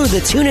 download the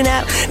TuneIn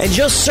app, and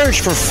just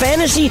search for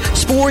Fantasy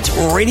Sports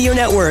Radio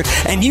Network,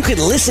 and you can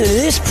listen to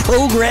this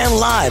program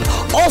live.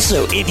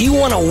 Also, if you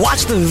want to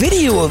watch the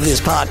video of this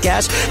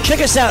podcast,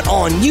 check us out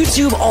on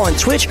YouTube, on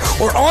Twitch,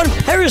 or on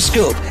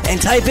Periscope, and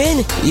type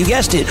in, you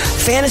guessed it,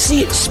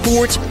 Fantasy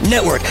Sports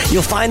Network.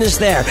 You'll find us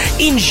there.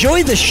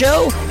 Enjoy the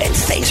show, and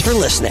thanks for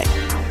listening.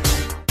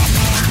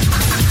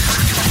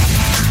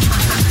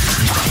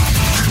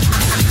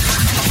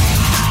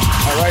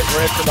 All right,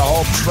 we're into the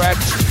home stretch.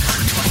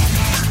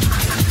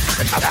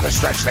 And out of the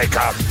stretch they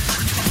come.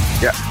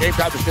 Yeah, Game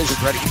Time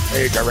Decisions ready.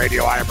 Page our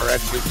radio. I am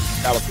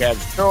Morency. Now with Cam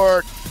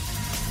Stewart.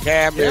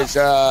 Cam is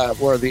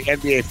where the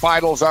NBA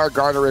Finals are.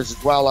 Garner is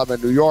as well. I'm in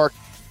New York.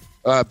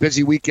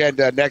 Busy weekend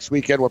next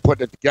weekend. We're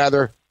putting it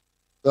together.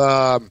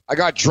 I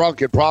got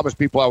drunk and promised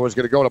people I was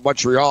going to go to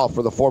Montreal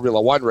for the Formula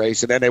One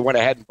race, and then they went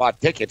ahead and bought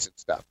tickets and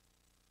stuff.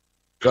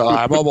 So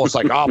I'm almost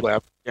like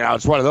Oblip.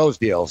 It's one of those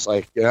deals,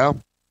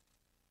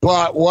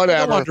 But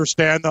whatever. I don't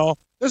understand, though.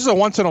 This is a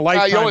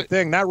once-in-a-lifetime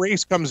thing. That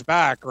race comes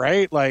back,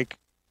 right? Like,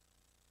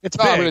 it's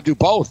big. I'm going to do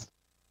both.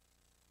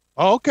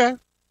 Oh, okay.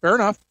 Fair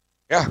enough.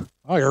 Yeah.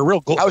 Oh, you're a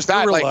real,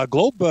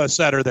 globe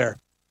setter there.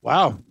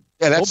 Wow.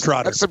 Yeah,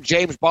 that's some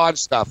James Bond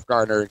stuff,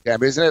 Garner and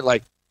Cam, isn't it?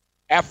 Like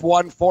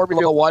F1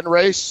 Formula One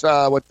race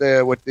with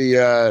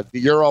the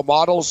Euro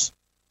models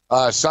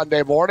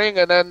Sunday morning,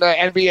 and then the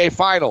NBA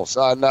Finals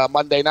on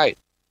Monday night.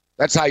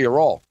 That's how you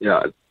roll.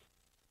 Yeah.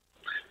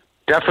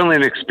 Definitely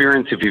an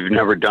experience if you've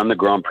never done the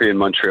Grand Prix in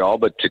Montreal,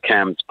 but to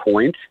Cam's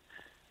point,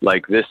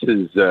 like this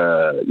is,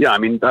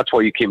 that's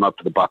why you came up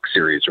to the Buck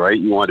Series, right?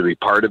 You wanted to be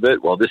part of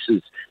it. Well, this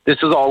is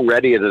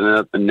already at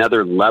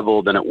another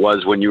level than it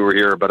was when you were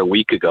here about a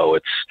week ago.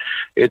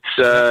 It's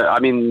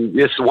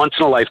once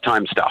in a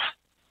lifetime stuff.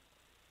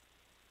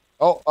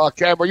 Oh,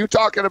 Cam, were you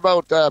talking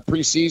about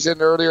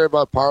preseason earlier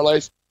about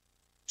parlays?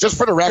 Just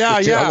for the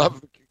record, yeah. I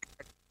love.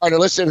 All right,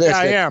 listen to this. Yeah,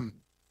 I am.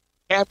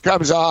 Cam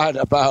comes on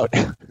about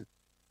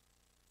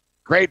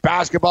great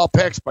basketball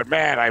picks, but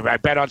man, I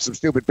bet on some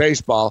stupid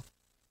baseball.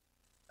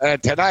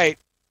 And tonight,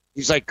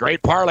 he's like,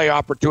 great parlay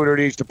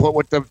opportunities to put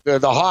with the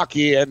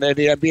hockey and then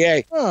the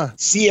NBA.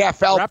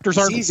 CFL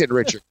Raptors season,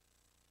 Richard.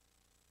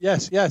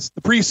 Yes,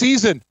 the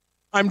preseason.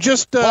 I'm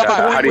just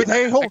going with,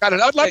 hey, hold. I got an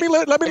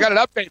update. Let me. I got an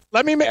update.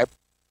 Let me make.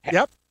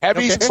 Yep.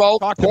 Heavy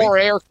smoke, poor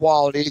air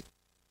quality.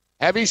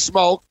 Heavy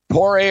smoke,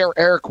 poor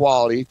air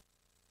quality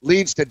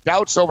leads to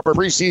doubts over a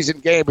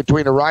preseason game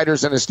between the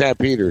Riders and the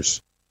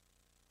Stampeders.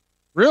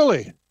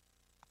 Really?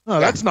 Oh,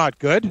 that's not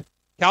good.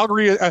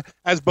 Calgary,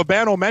 as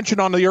Babano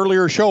mentioned on the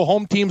earlier show,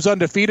 home team's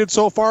undefeated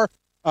so far.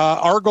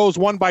 Argos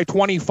won by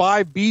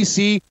 25.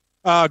 BC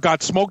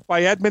got smoked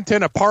by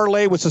Edmonton. A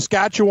parlay with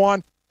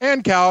Saskatchewan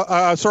and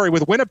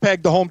with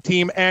Winnipeg, the home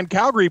team, and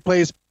Calgary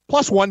plays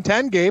plus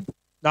 110, Gabe.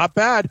 Not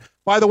bad.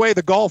 By the way,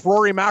 the golf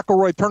Rory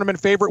McIlroy tournament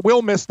favorite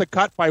will miss the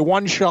cut by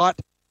one shot,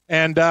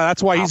 and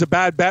that's why he's a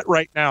bad bet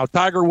right now.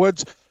 Tiger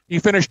Woods, He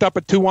finished up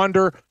at 2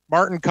 under.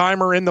 Martin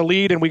Keimer in the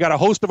lead, and we got a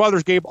host of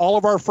others, Gabe. All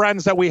of our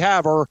friends that we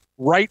have are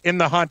right in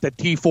the hunt at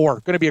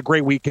T4. Going to be a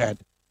great weekend.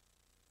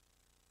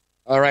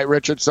 All right,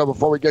 Richard. So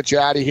before we get you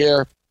out of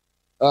here,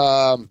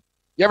 you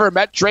ever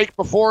met Drake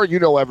before? You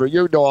know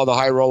all the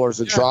high rollers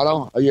in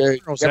Toronto. You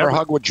ever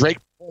hung with Drake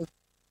before?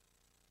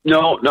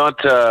 No,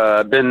 not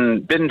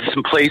been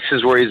some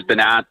places where he's been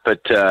at,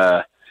 but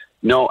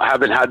no,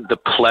 haven't had the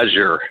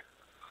pleasure.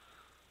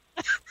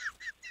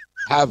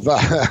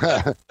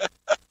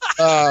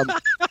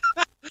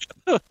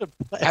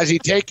 Has he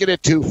taken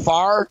it too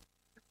far?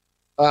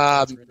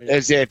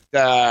 Is it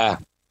good?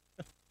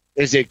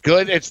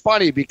 It's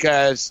funny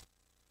because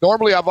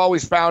normally I've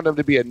always found him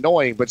to be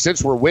annoying, but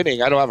since we're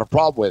winning, I don't have a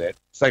problem with it.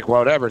 It's like,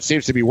 whatever. It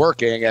seems to be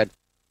working, and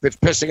if it's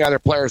pissing other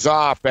players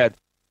off, and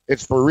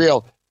it's for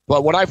real.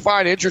 But what I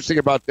find interesting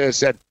about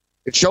this, and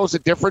it shows the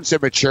difference in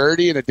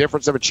maturity and the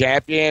difference of a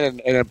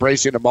champion and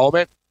embracing the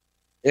moment,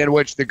 in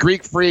which the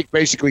Greek Freak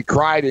basically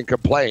cried and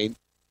complained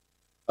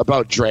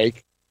about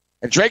Drake.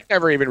 And Drake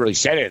never even really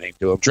said anything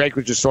to him. Drake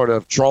was just sort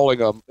of trolling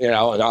him,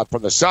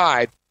 from the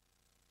side.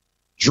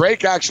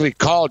 Drake actually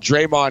called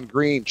Draymond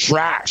Green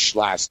trash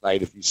last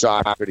night, if you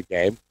saw after the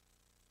game.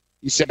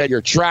 He said that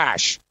you're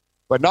trash,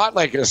 but not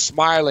like in a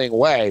smiling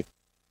way.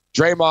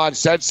 Draymond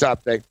said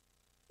something.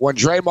 When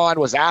Draymond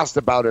was asked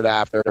about it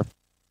after,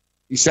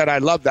 he said, I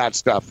love that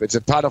stuff. It's a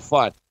ton of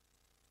fun.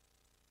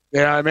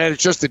 You know what I mean?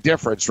 It's just a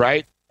difference,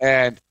 right?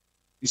 And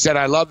he said,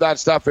 I love that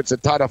stuff. It's a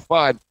ton of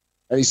fun.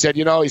 And he said,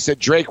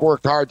 Drake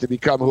worked hard to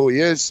become who he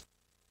is.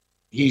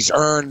 He's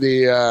earned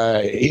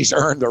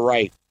the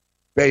right.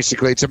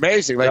 Basically, it's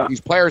amazing.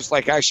 These players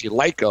actually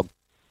like him.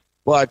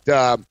 But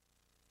I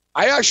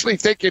actually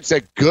think it's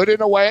a good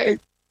in a way.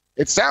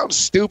 It sounds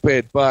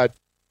stupid, but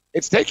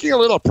it's taking a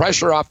little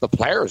pressure off the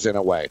players in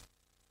a way.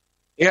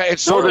 Yeah,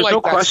 it's sort of like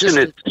no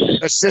question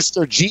a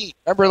Sister Jean.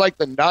 Remember,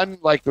 the nun,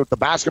 with the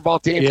basketball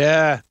team?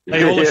 Yeah.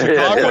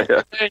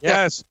 Chicago.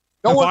 Yes.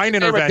 No one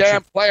can name a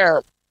damn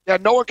player. Yeah,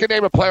 no one can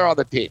name a player on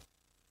the team.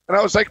 And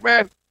I was like,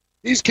 man,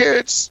 these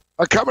kids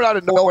are coming out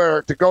of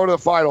nowhere to go to the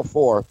Final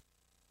Four.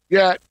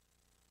 Yet,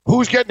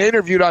 who's getting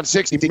interviewed on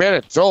 60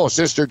 Minutes? Oh,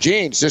 Sister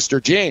Jean.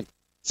 Then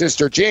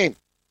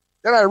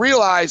I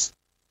realized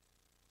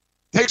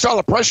it takes all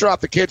the pressure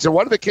off the kids. And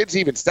one of the kids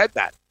even said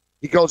that.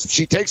 He goes,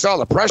 she takes all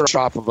the pressure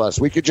off of us.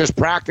 We could just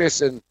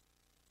practice. And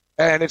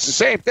it's the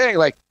same thing.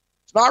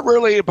 It's not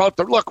really about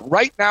look,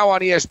 right now on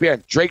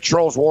ESPN, Drake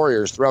trolls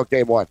Warriors throughout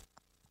game one.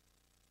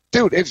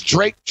 Dude, it's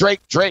Drake.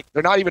 They're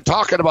not even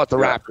talking about the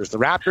Raptors. The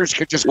Raptors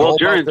could just go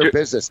about their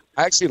business.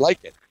 I actually like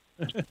it.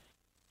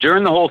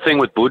 During the whole thing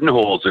with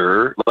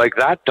Budenholzer,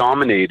 that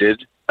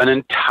dominated an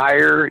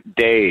entire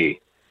day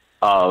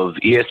of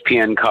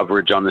ESPN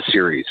coverage on the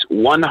series.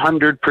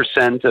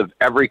 100% of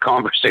every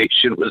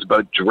conversation was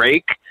about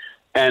Drake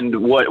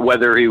and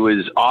whether he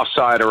was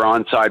offside or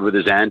onside with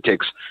his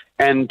antics.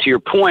 And to your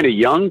point, a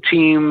young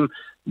team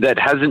that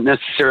hasn't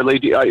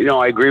necessarily,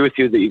 I agree with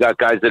you that you got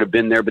guys that have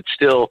been there, but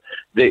still,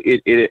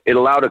 it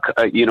allowed a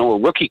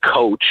rookie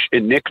coach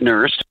in Nick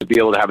Nurse to be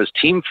able to have his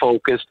team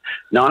focused,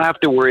 not have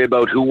to worry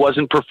about who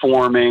wasn't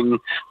performing,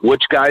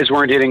 which guys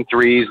weren't hitting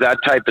threes, that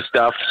type of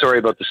stuff. Sorry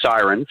about the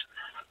sirens.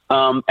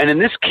 And in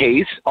this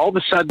case, all of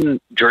a sudden,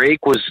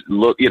 Drake was,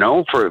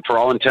 for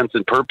all intents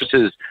and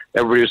purposes,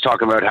 everybody was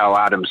talking about how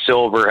Adam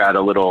Silver had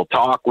a little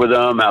talk with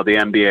him, how the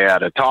NBA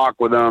had a talk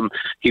with him.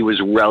 He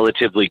was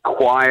relatively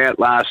quiet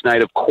last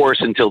night, of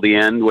course, until the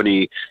end when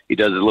he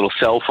does his little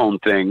cell phone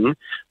thing.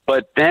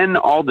 But then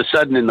all of a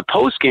sudden in the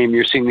post game,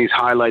 you're seeing these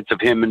highlights of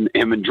him and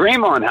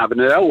Draymond having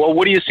it. Oh, well,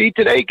 what do you see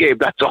today, Gabe?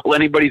 That's all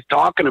anybody's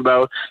talking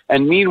about.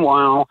 And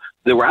meanwhile,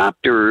 the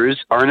Raptors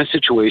are in a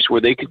situation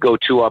where they could go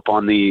 2-up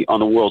on the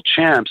world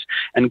champs.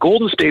 And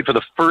Golden State, for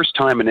the first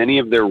time in any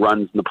of their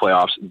runs in the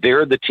playoffs,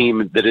 they're the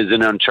team that is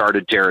in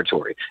uncharted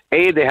territory.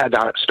 A, they had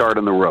to start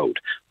on the road.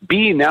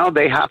 B, now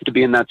they have to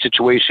be in that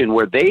situation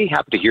where they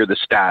have to hear the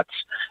stats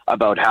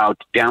about how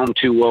down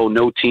 2-0,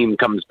 no team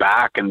comes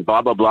back and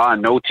blah, blah, blah.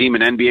 And no team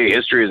in NBA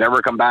history has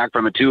ever come back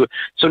from a 2.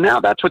 So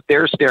now that's what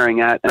they're staring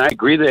at. And I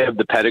agree they have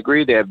the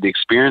pedigree, they have the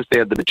experience, they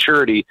have the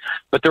maturity,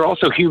 but they're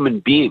also human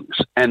beings.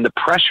 And the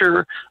pressure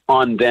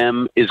on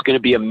them is going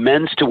to be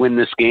immense to win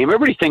this game.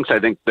 Everybody thinks, I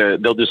think,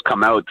 they'll just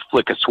come out,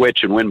 flick a switch,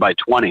 and win by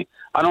 20.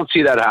 I don't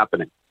see that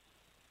happening.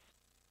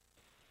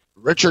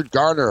 Richard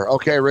Garner.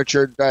 Okay,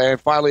 Richard.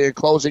 And finally, in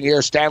closing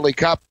here, Stanley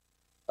Cup.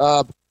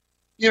 I've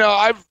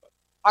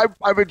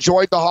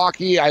enjoyed the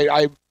hockey.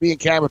 Me and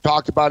Cam have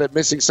talked about it,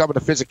 missing some of the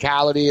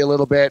physicality a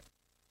little bit,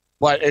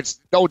 but it's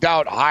no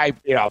doubt high,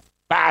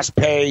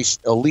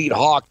 fast-paced, elite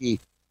hockey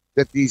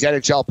that these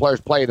NHL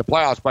players play in the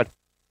playoffs. But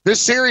this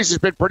series has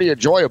been pretty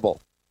enjoyable.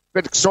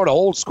 It's been sort of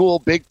old school,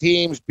 big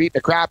teams beating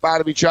the crap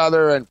out of each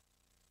other, and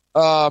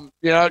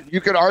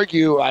you could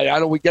argue. I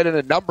know we get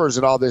into numbers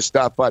and all this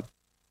stuff, but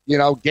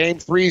game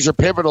threes are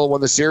pivotal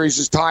when the series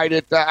is tied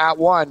at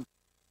 1.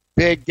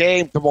 Big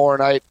game tomorrow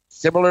night,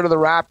 similar to the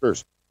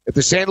Raptors. If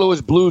the St.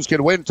 Louis Blues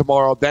can win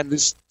tomorrow, then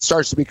this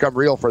starts to become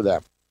real for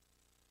them.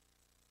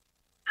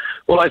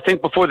 Well, I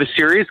think before the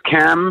series,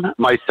 Cam,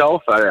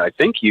 myself, I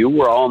think you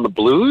were all in the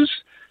Blues.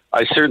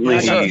 I certainly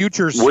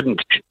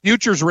wouldn't.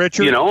 Futures,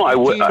 Richard. You know, I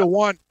would.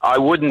 1. I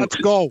wouldn't. Let's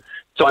go.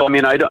 So, I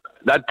mean,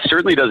 that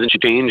certainly doesn't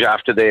change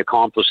after they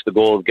accomplish the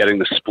goal of getting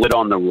the split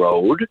on the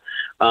road.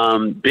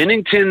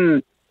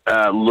 Binnington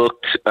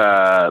looked,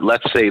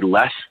 let's say,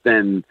 less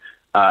than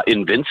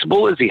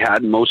invincible as he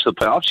had in most of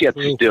the playoffs, yet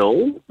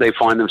still they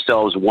find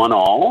themselves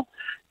 1-1.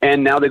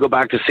 And now they go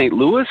back to St.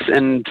 Louis.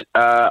 And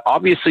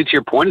obviously, to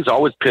your point, it's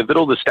always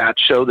pivotal. The stats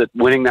show that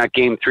winning that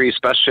Game 3,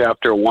 especially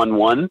after a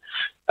 1-1.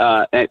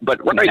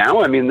 But right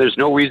now, I mean, there's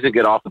no reason to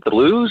get off with the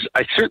Blues.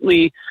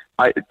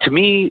 To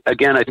me,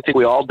 again, I think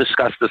we all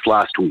discussed this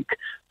last week.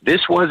 It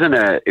wasn't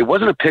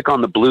a pick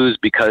on the Blues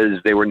because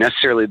they were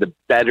necessarily the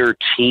better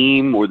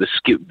team or the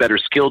better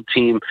skilled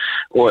team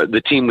or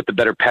the team with the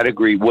better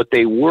pedigree. What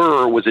they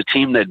were was a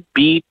team that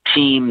beat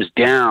teams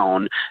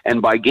down,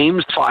 and by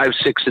games 5,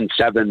 6, and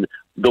 7,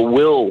 the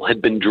will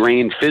had been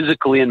drained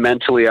physically and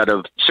mentally out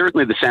of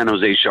certainly the San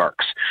Jose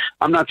Sharks.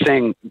 I'm not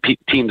saying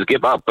teams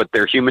give up, but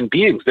they're human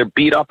beings. They're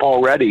beat up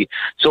already.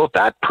 So if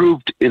that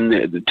proved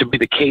to be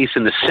the case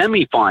in the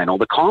semifinal,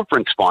 the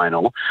conference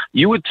final,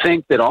 you would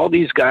think that all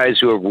these guys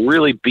who have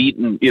really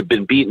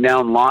been beaten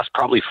down, lost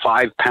probably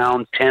 5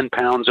 pounds, 10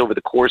 pounds over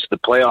the course of the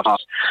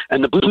playoffs,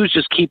 and the Blues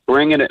just keep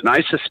bringing it. And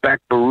I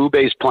suspect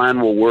Berube's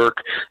plan will work,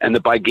 and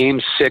that by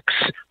game 6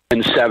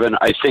 and 7,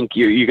 I think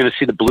you're going to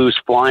see the Blues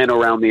flying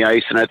around the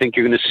ice, and I think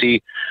you're going to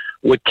see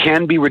what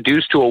can be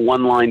reduced to a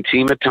one-line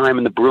team at time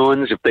in the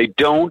Bruins. If they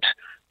don't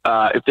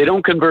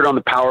convert on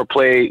the power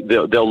play,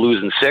 they'll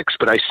lose in 6.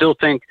 But I still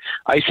think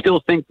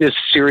this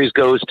series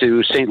goes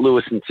to St.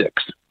 Louis in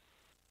 6.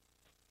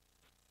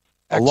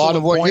 A lot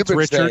of what you've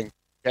been saying.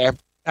 Okay.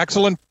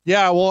 Excellent.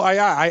 Yeah. Well,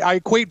 I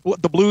equate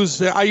the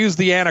Blues. I use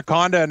the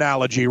anaconda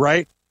analogy,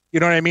 right? You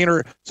know what I mean?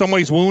 Or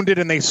somebody's wounded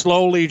and they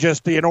slowly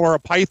just, or a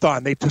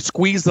python, they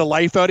squeeze the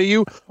life out of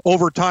you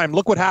over time.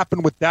 Look what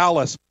happened with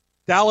Dallas.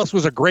 Dallas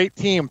was a great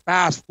team,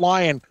 fast,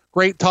 flying,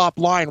 great top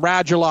line.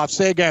 Radulov,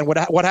 Seguin.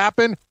 What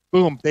happened?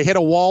 Boom. They hit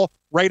a wall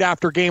right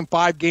after Game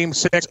 5, Game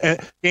 6.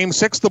 Game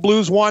 6, the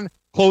Blues won,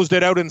 closed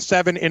it out in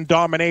 7 in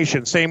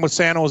domination. Same with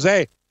San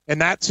Jose. In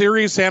that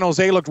series, San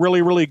Jose looked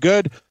really, really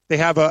good.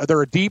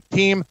 They're a deep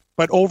team.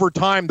 But over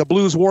time, the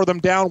Blues wore them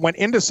down, went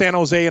into San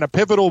Jose in a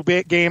pivotal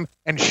game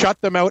and shut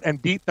them out and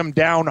beat them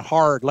down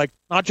hard. Like,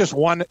 not just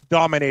one,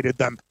 dominated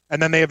them.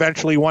 And then they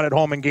eventually won at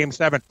home in Game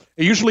 7.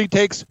 It usually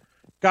takes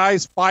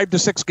guys 5 to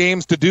 6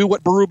 games to do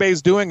what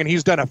Berube's doing, and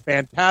he's done a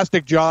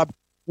fantastic job.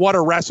 What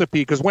a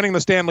recipe, because winning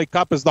the Stanley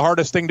Cup is the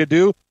hardest thing to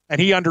do,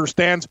 and he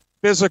understands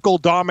physical,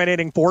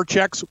 dominating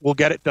forechecks will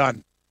get it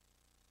done.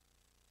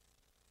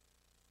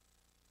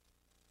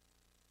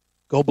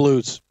 Go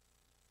Blues.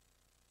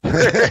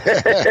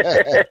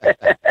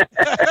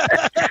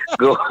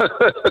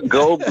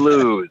 Go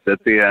Blues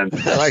at the end.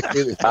 I like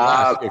it.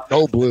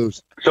 Go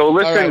Blues. So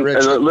listen,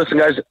 listen,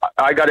 guys.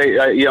 I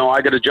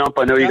gotta jump.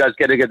 I know you guys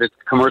got to get a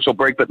commercial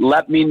break, but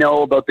let me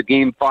know about the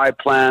Game 5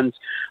 plans.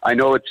 I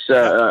know it's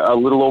a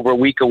little over a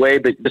week away,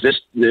 but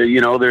there's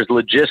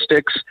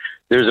logistics.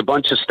 There's a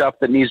bunch of stuff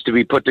that needs to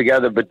be put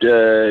together. But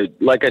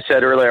like I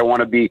said earlier, I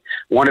want to be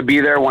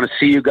there. I want to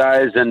see you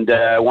guys, and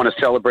I want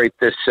to celebrate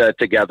this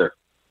together.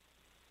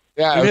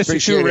 Yeah, I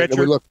appreciate it. Richard.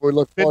 We look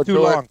forward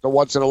to it. It's a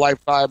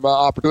once-in-a-lifetime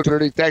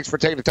opportunity. Thanks for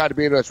taking the time to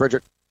be with us,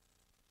 Richard.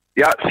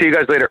 Yeah, see you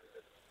guys later.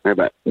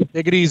 Bye.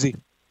 Take it easy.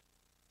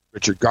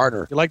 Richard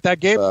Garner. You like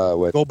that game?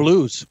 Go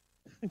Blues.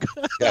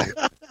 Yeah.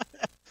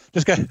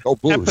 Just got Go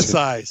Blues.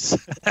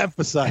 Emphasize.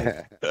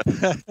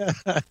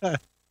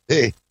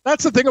 Hey.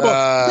 That's the thing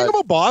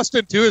about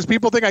Boston, too, is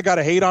people think I got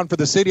to hate on for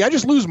the city. I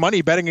just lose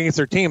money betting against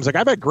their teams. Like,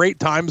 I've had great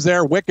times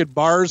there, wicked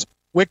bars,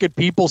 wicked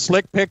people.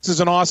 Slick Picks is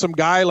an awesome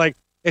guy. Like,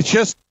 it's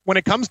just, when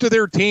it comes to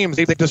their teams,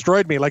 they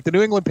destroyed me. Like, the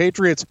New England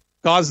Patriots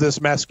caused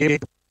this mess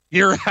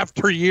year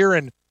after year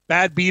and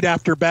bad beat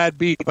after bad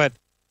beat. But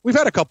we've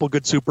had a couple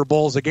good Super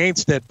Bowls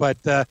against it. But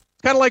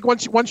it's kind of like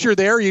once you're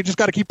there, you just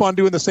got to keep on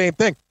doing the same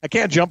thing. I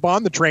can't jump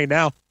on the train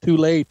now. Too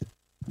late.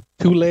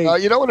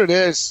 You know what it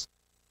is?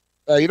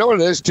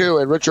 Too,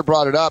 and Richard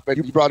brought it up,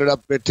 and you brought it up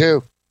a bit,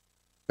 too.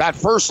 That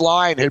first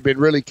line had been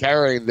really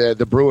carrying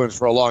the Bruins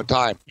for a long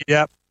time.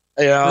 Yep.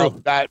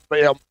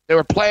 They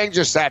were playing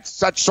just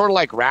such sort of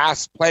like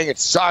Rask, playing at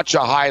such a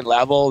high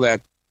level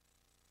that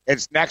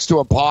it's next to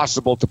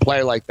impossible to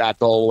play like that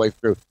the whole way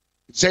through.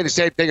 You say the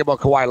same thing about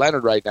Kawhi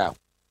Leonard right now.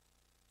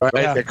 Right?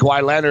 Yeah.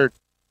 Kawhi Leonard,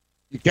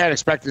 you can't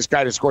expect this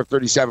guy to score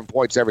 37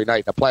 points every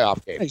night in a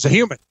playoff game. He's a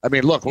human. I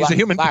mean, look,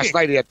 last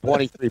night he had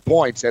 23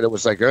 points, and it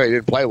was like, he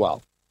didn't play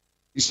well.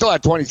 He still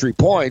had 23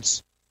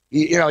 points.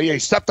 He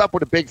stepped up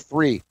with a big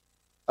 3.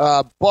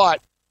 But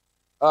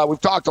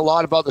we've talked a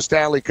lot about the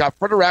Stanley Cup.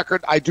 For the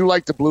record, I do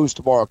like the Blues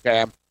tomorrow,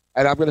 Cam,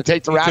 and I'm going to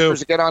take the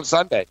Raptors again on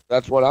Sunday.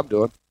 That's what I'm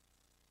doing.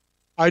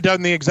 I've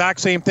done the exact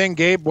same thing,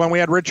 Gabe. When we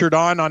had Richard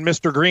on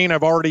Mr. Green,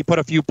 I've already put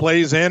a few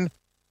plays in.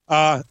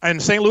 And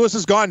St. Louis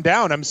has gone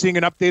down. I'm seeing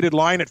an updated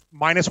line at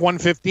minus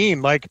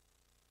 115. Like,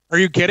 are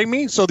you kidding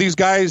me? So these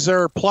guys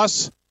are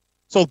plus.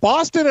 So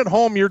Boston at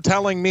home, you're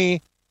telling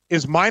me,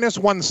 is minus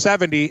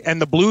 170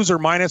 and the Blues are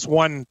minus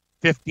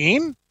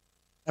 115.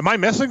 Am I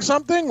missing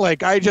something?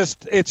 Like,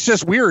 it's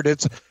just weird.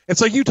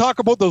 It's like you talk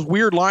about those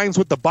weird lines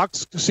with the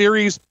Bucks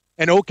series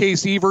and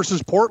OKC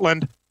versus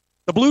Portland.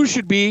 The Blues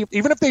should be,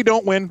 even if they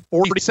don't win,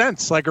 40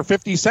 cents, like, or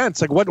 50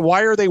 cents. Like,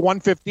 why are they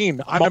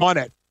 115? I'm on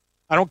it.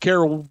 I don't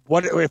care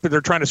if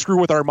they're trying to screw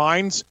with our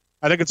minds.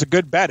 I think it's a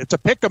good bet. It's a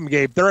pick-em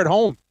game. They're at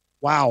home.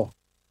 Wow.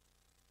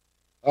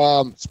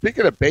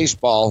 Speaking of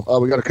baseball,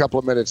 we got a couple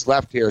of minutes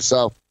left here.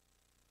 So,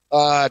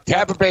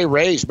 Tampa Bay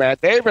Rays, man,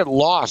 they haven't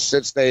lost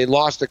since they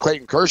lost to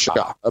Clayton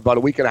Kershaw about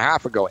a week and a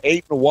half ago.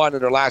 8-1 in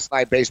their last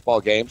 9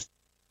 baseball games.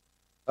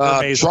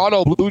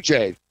 Toronto Blue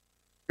Jays.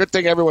 Good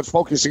thing everyone's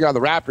focusing on the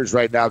Raptors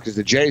right now because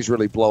the Jays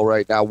really blow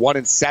right now.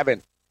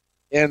 1-7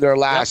 in their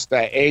last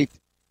 8.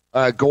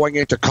 Going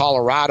into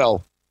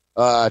Colorado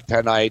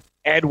tonight.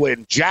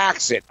 Edwin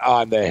Jackson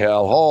on the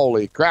hill.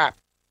 Holy crap!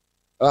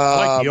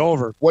 I like the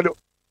over. What do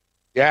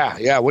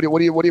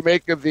you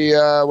make of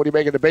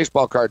the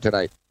baseball card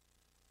tonight?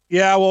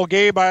 Yeah, well,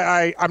 Gabe,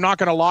 I'm not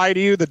going to lie to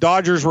you. The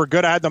Dodgers were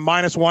good. I had the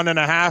minus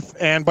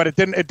 1.5, but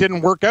it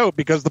didn't work out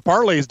because the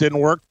parlays didn't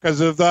work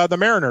because of the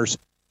Mariners.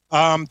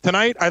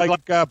 Tonight, I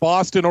like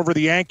Boston over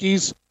the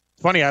Yankees.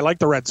 It's funny, I like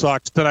the Red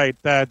Sox tonight.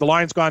 The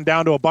line's gone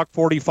down to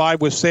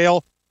 $1.45 with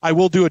Sale. I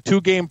will do a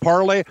 2-game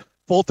parlay.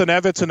 Fulton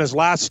Evans in his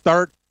last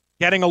start,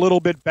 getting a little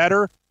bit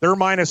better. They're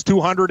minus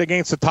 200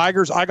 against the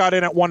Tigers. I got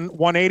in at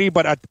 180,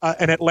 but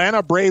an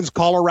Atlanta Braves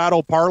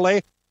Colorado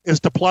parlay is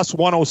to plus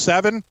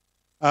 107.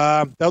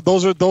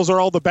 Those are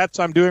all the bets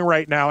I'm doing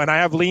right now, and I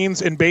have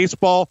leans in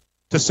baseball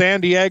to San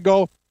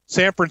Diego,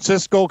 San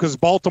Francisco, because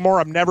Baltimore,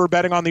 I'm never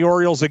betting on the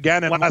Orioles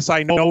again unless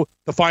I know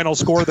the final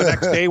score the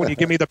next day when you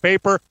give me the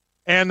paper.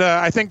 And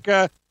I think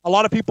a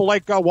lot of people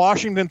like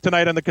Washington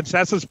tonight on the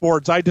consensus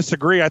boards. I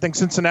disagree. I think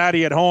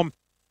Cincinnati at home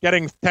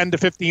getting 10 to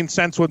 15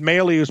 cents with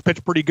Mailey, who's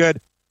pitched pretty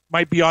good,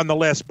 might be on the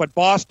list. But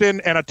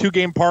Boston and a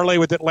 2-game parlay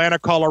with Atlanta,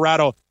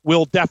 Colorado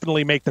will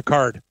definitely make the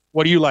card.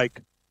 What do you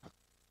like?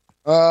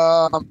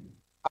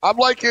 I'm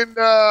liking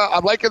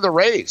the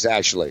Rays,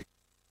 actually.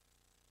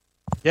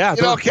 Yeah,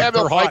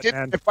 Kevin,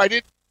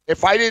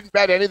 if I didn't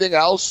bet anything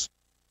else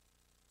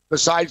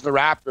besides the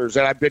Raptors,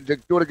 and I've been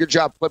doing a good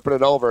job flipping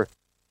it over,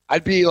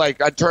 I'd be like,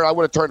 I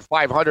would have turned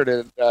 500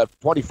 and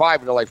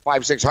 25 into like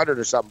 500-600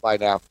 or something by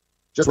now,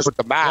 just with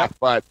the math.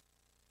 But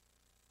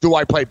do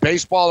I play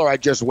baseball or I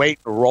just wait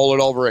and roll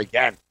it over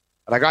again?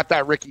 And I got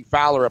that Ricky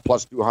Fowler at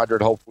plus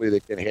 200. Hopefully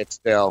they can hit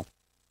still.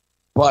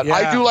 But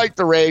I do like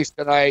the Rays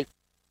tonight.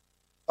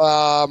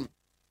 Small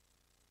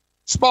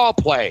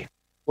play.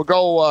 We'll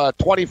go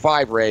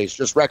 25 Rays,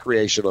 just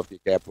recreational if you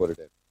can't put it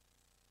in.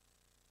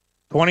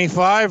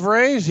 25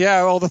 Rays?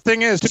 Yeah, well, the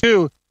thing is,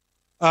 too,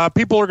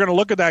 people are going to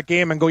look at that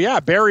game and go, yeah,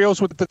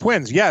 Barrios with the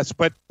Twins. Yes,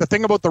 but the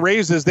thing about the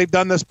Rays is they've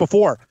done this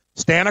before.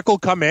 Stanek will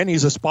come in.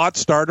 He's a spot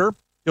starter.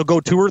 He'll go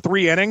 2 or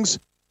 3 innings,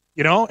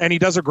 and he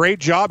does a great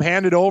job.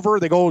 Hand it over.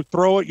 They go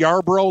throw it,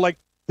 Yarbrough. Like,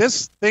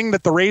 this thing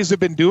that the Rays have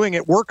been doing,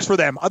 it works for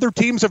them. Other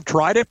teams have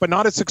tried it, but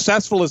not as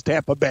successful as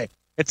Tampa Bay.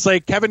 It's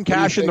like Kevin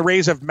Cash and the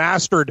Rays have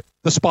mastered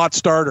the spot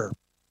starter.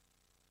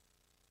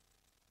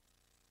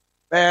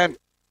 Man,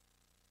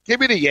 give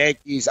me the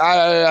Yankees.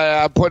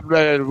 I'm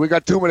putting. We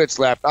got 2 minutes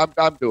left.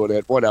 I'm doing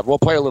it. Whatever. We'll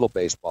play a little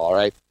baseball. All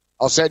right.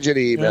 I'll send you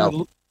the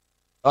email.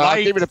 I'll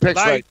give you the picks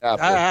right now.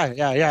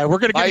 Yeah. We're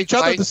going to give each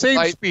other the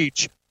same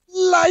speech.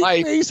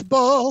 Light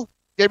baseball.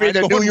 Give me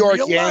the New York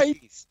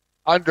Yankees.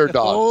 Underdogs.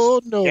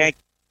 Oh no.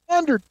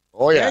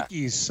 Oh yeah.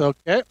 Yankees.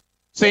 Okay.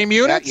 Same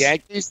units.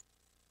 Yankees.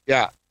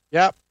 Yeah.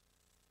 Yep.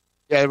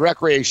 Yeah,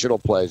 recreational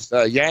plays.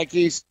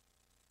 Yankees,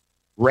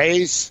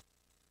 Rays.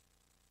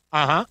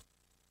 Uh-huh.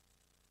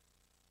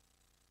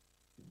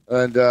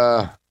 And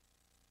what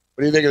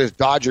do you think of this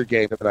Dodger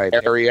game tonight?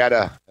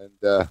 Arrieta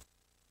and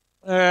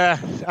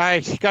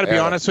I got to be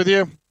honest with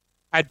you.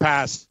 I'd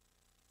pass.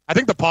 I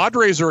think the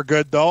Padres are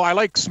good, though. I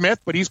like Smith,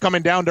 but he's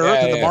coming down to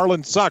earth, and the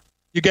Marlins suck.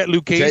 You get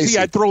Lucchesi.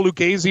 I'd throw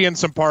Lucchesi in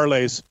some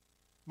parlays.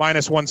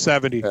 Minus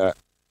 170.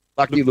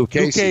 Lucky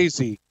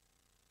Lucchesi.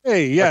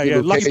 Hey,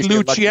 yeah. Lucky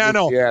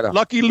Luciano.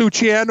 Lucky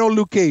Luciano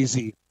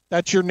Lucchesi.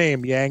 That's your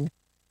name, Yang.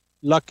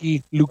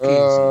 Lucky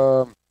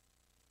Lucchesi.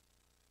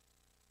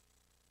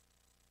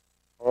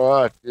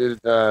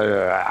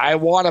 I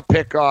want to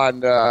pick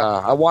on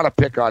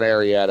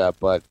Arrieta,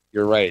 but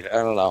you're right. I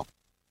don't know.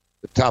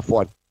 The tough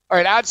one. All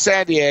right, add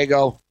San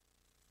Diego.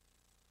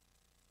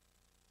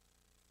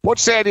 Put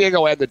San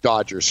Diego and the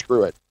Dodgers.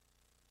 Screw it.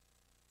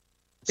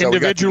 So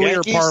individually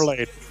or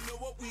parlayed?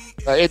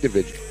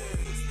 Individually.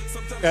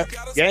 Yeah.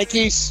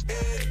 Yankees,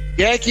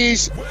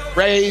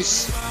 Rays,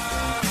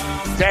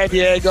 San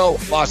Diego,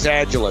 Los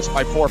Angeles.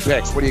 My 4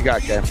 picks. What do you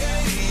got, Ken?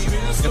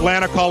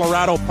 Atlanta,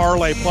 Colorado,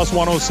 parlay, plus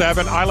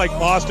 107. I like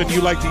Boston.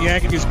 You like the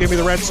Yankees. Give me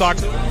the Red Sox.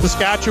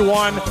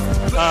 Saskatchewan,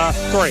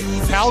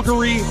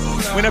 Calgary,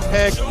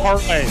 Winnipeg,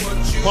 parlay,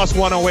 plus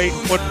 108 in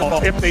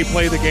football if they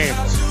play the games.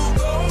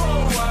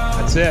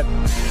 That's it.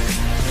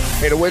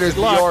 Hey, the winner's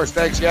yours.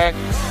 Thanks, Yang.